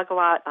me. I blog a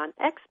lot on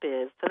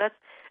XBiz, so that's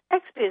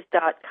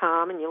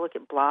xbiz.com, and you look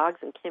at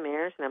blogs and Kim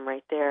Ayers, and I'm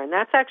right there. And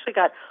that's actually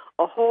got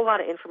a whole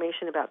lot of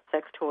information about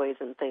sex toys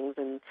and things,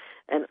 and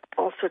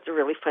all sorts of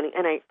really funny.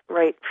 And I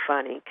write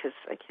funny because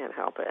I can't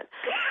help it.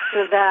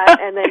 So that,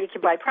 and then you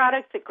can buy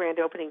products at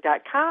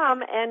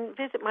grandopening.com and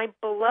visit my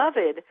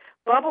beloved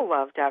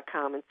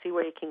bubblelove.com and see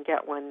where you can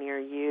get one near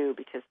you,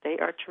 because they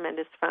are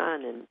tremendous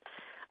fun, and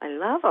I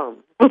love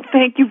them. Well,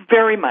 thank you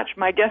very much.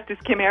 My guest is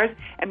Kim Ayers,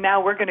 and now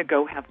we're going to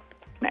go have a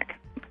snack.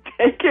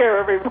 Take care,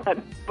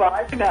 everyone.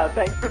 Bye for now.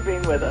 Thanks for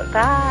being with us.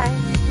 Bye.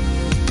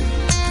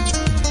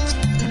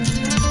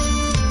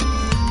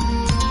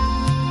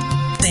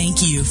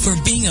 Thank you for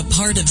being a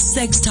part of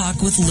Sex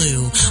Talk with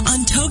Lou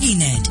on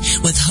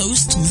TogiNet with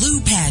host Lou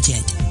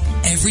Paget.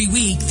 Every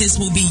week, this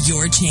will be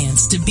your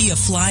chance to be a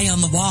fly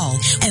on the wall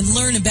and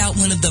learn about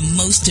one of the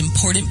most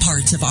important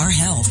parts of our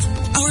health,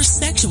 our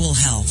sexual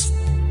health.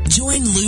 Join Lou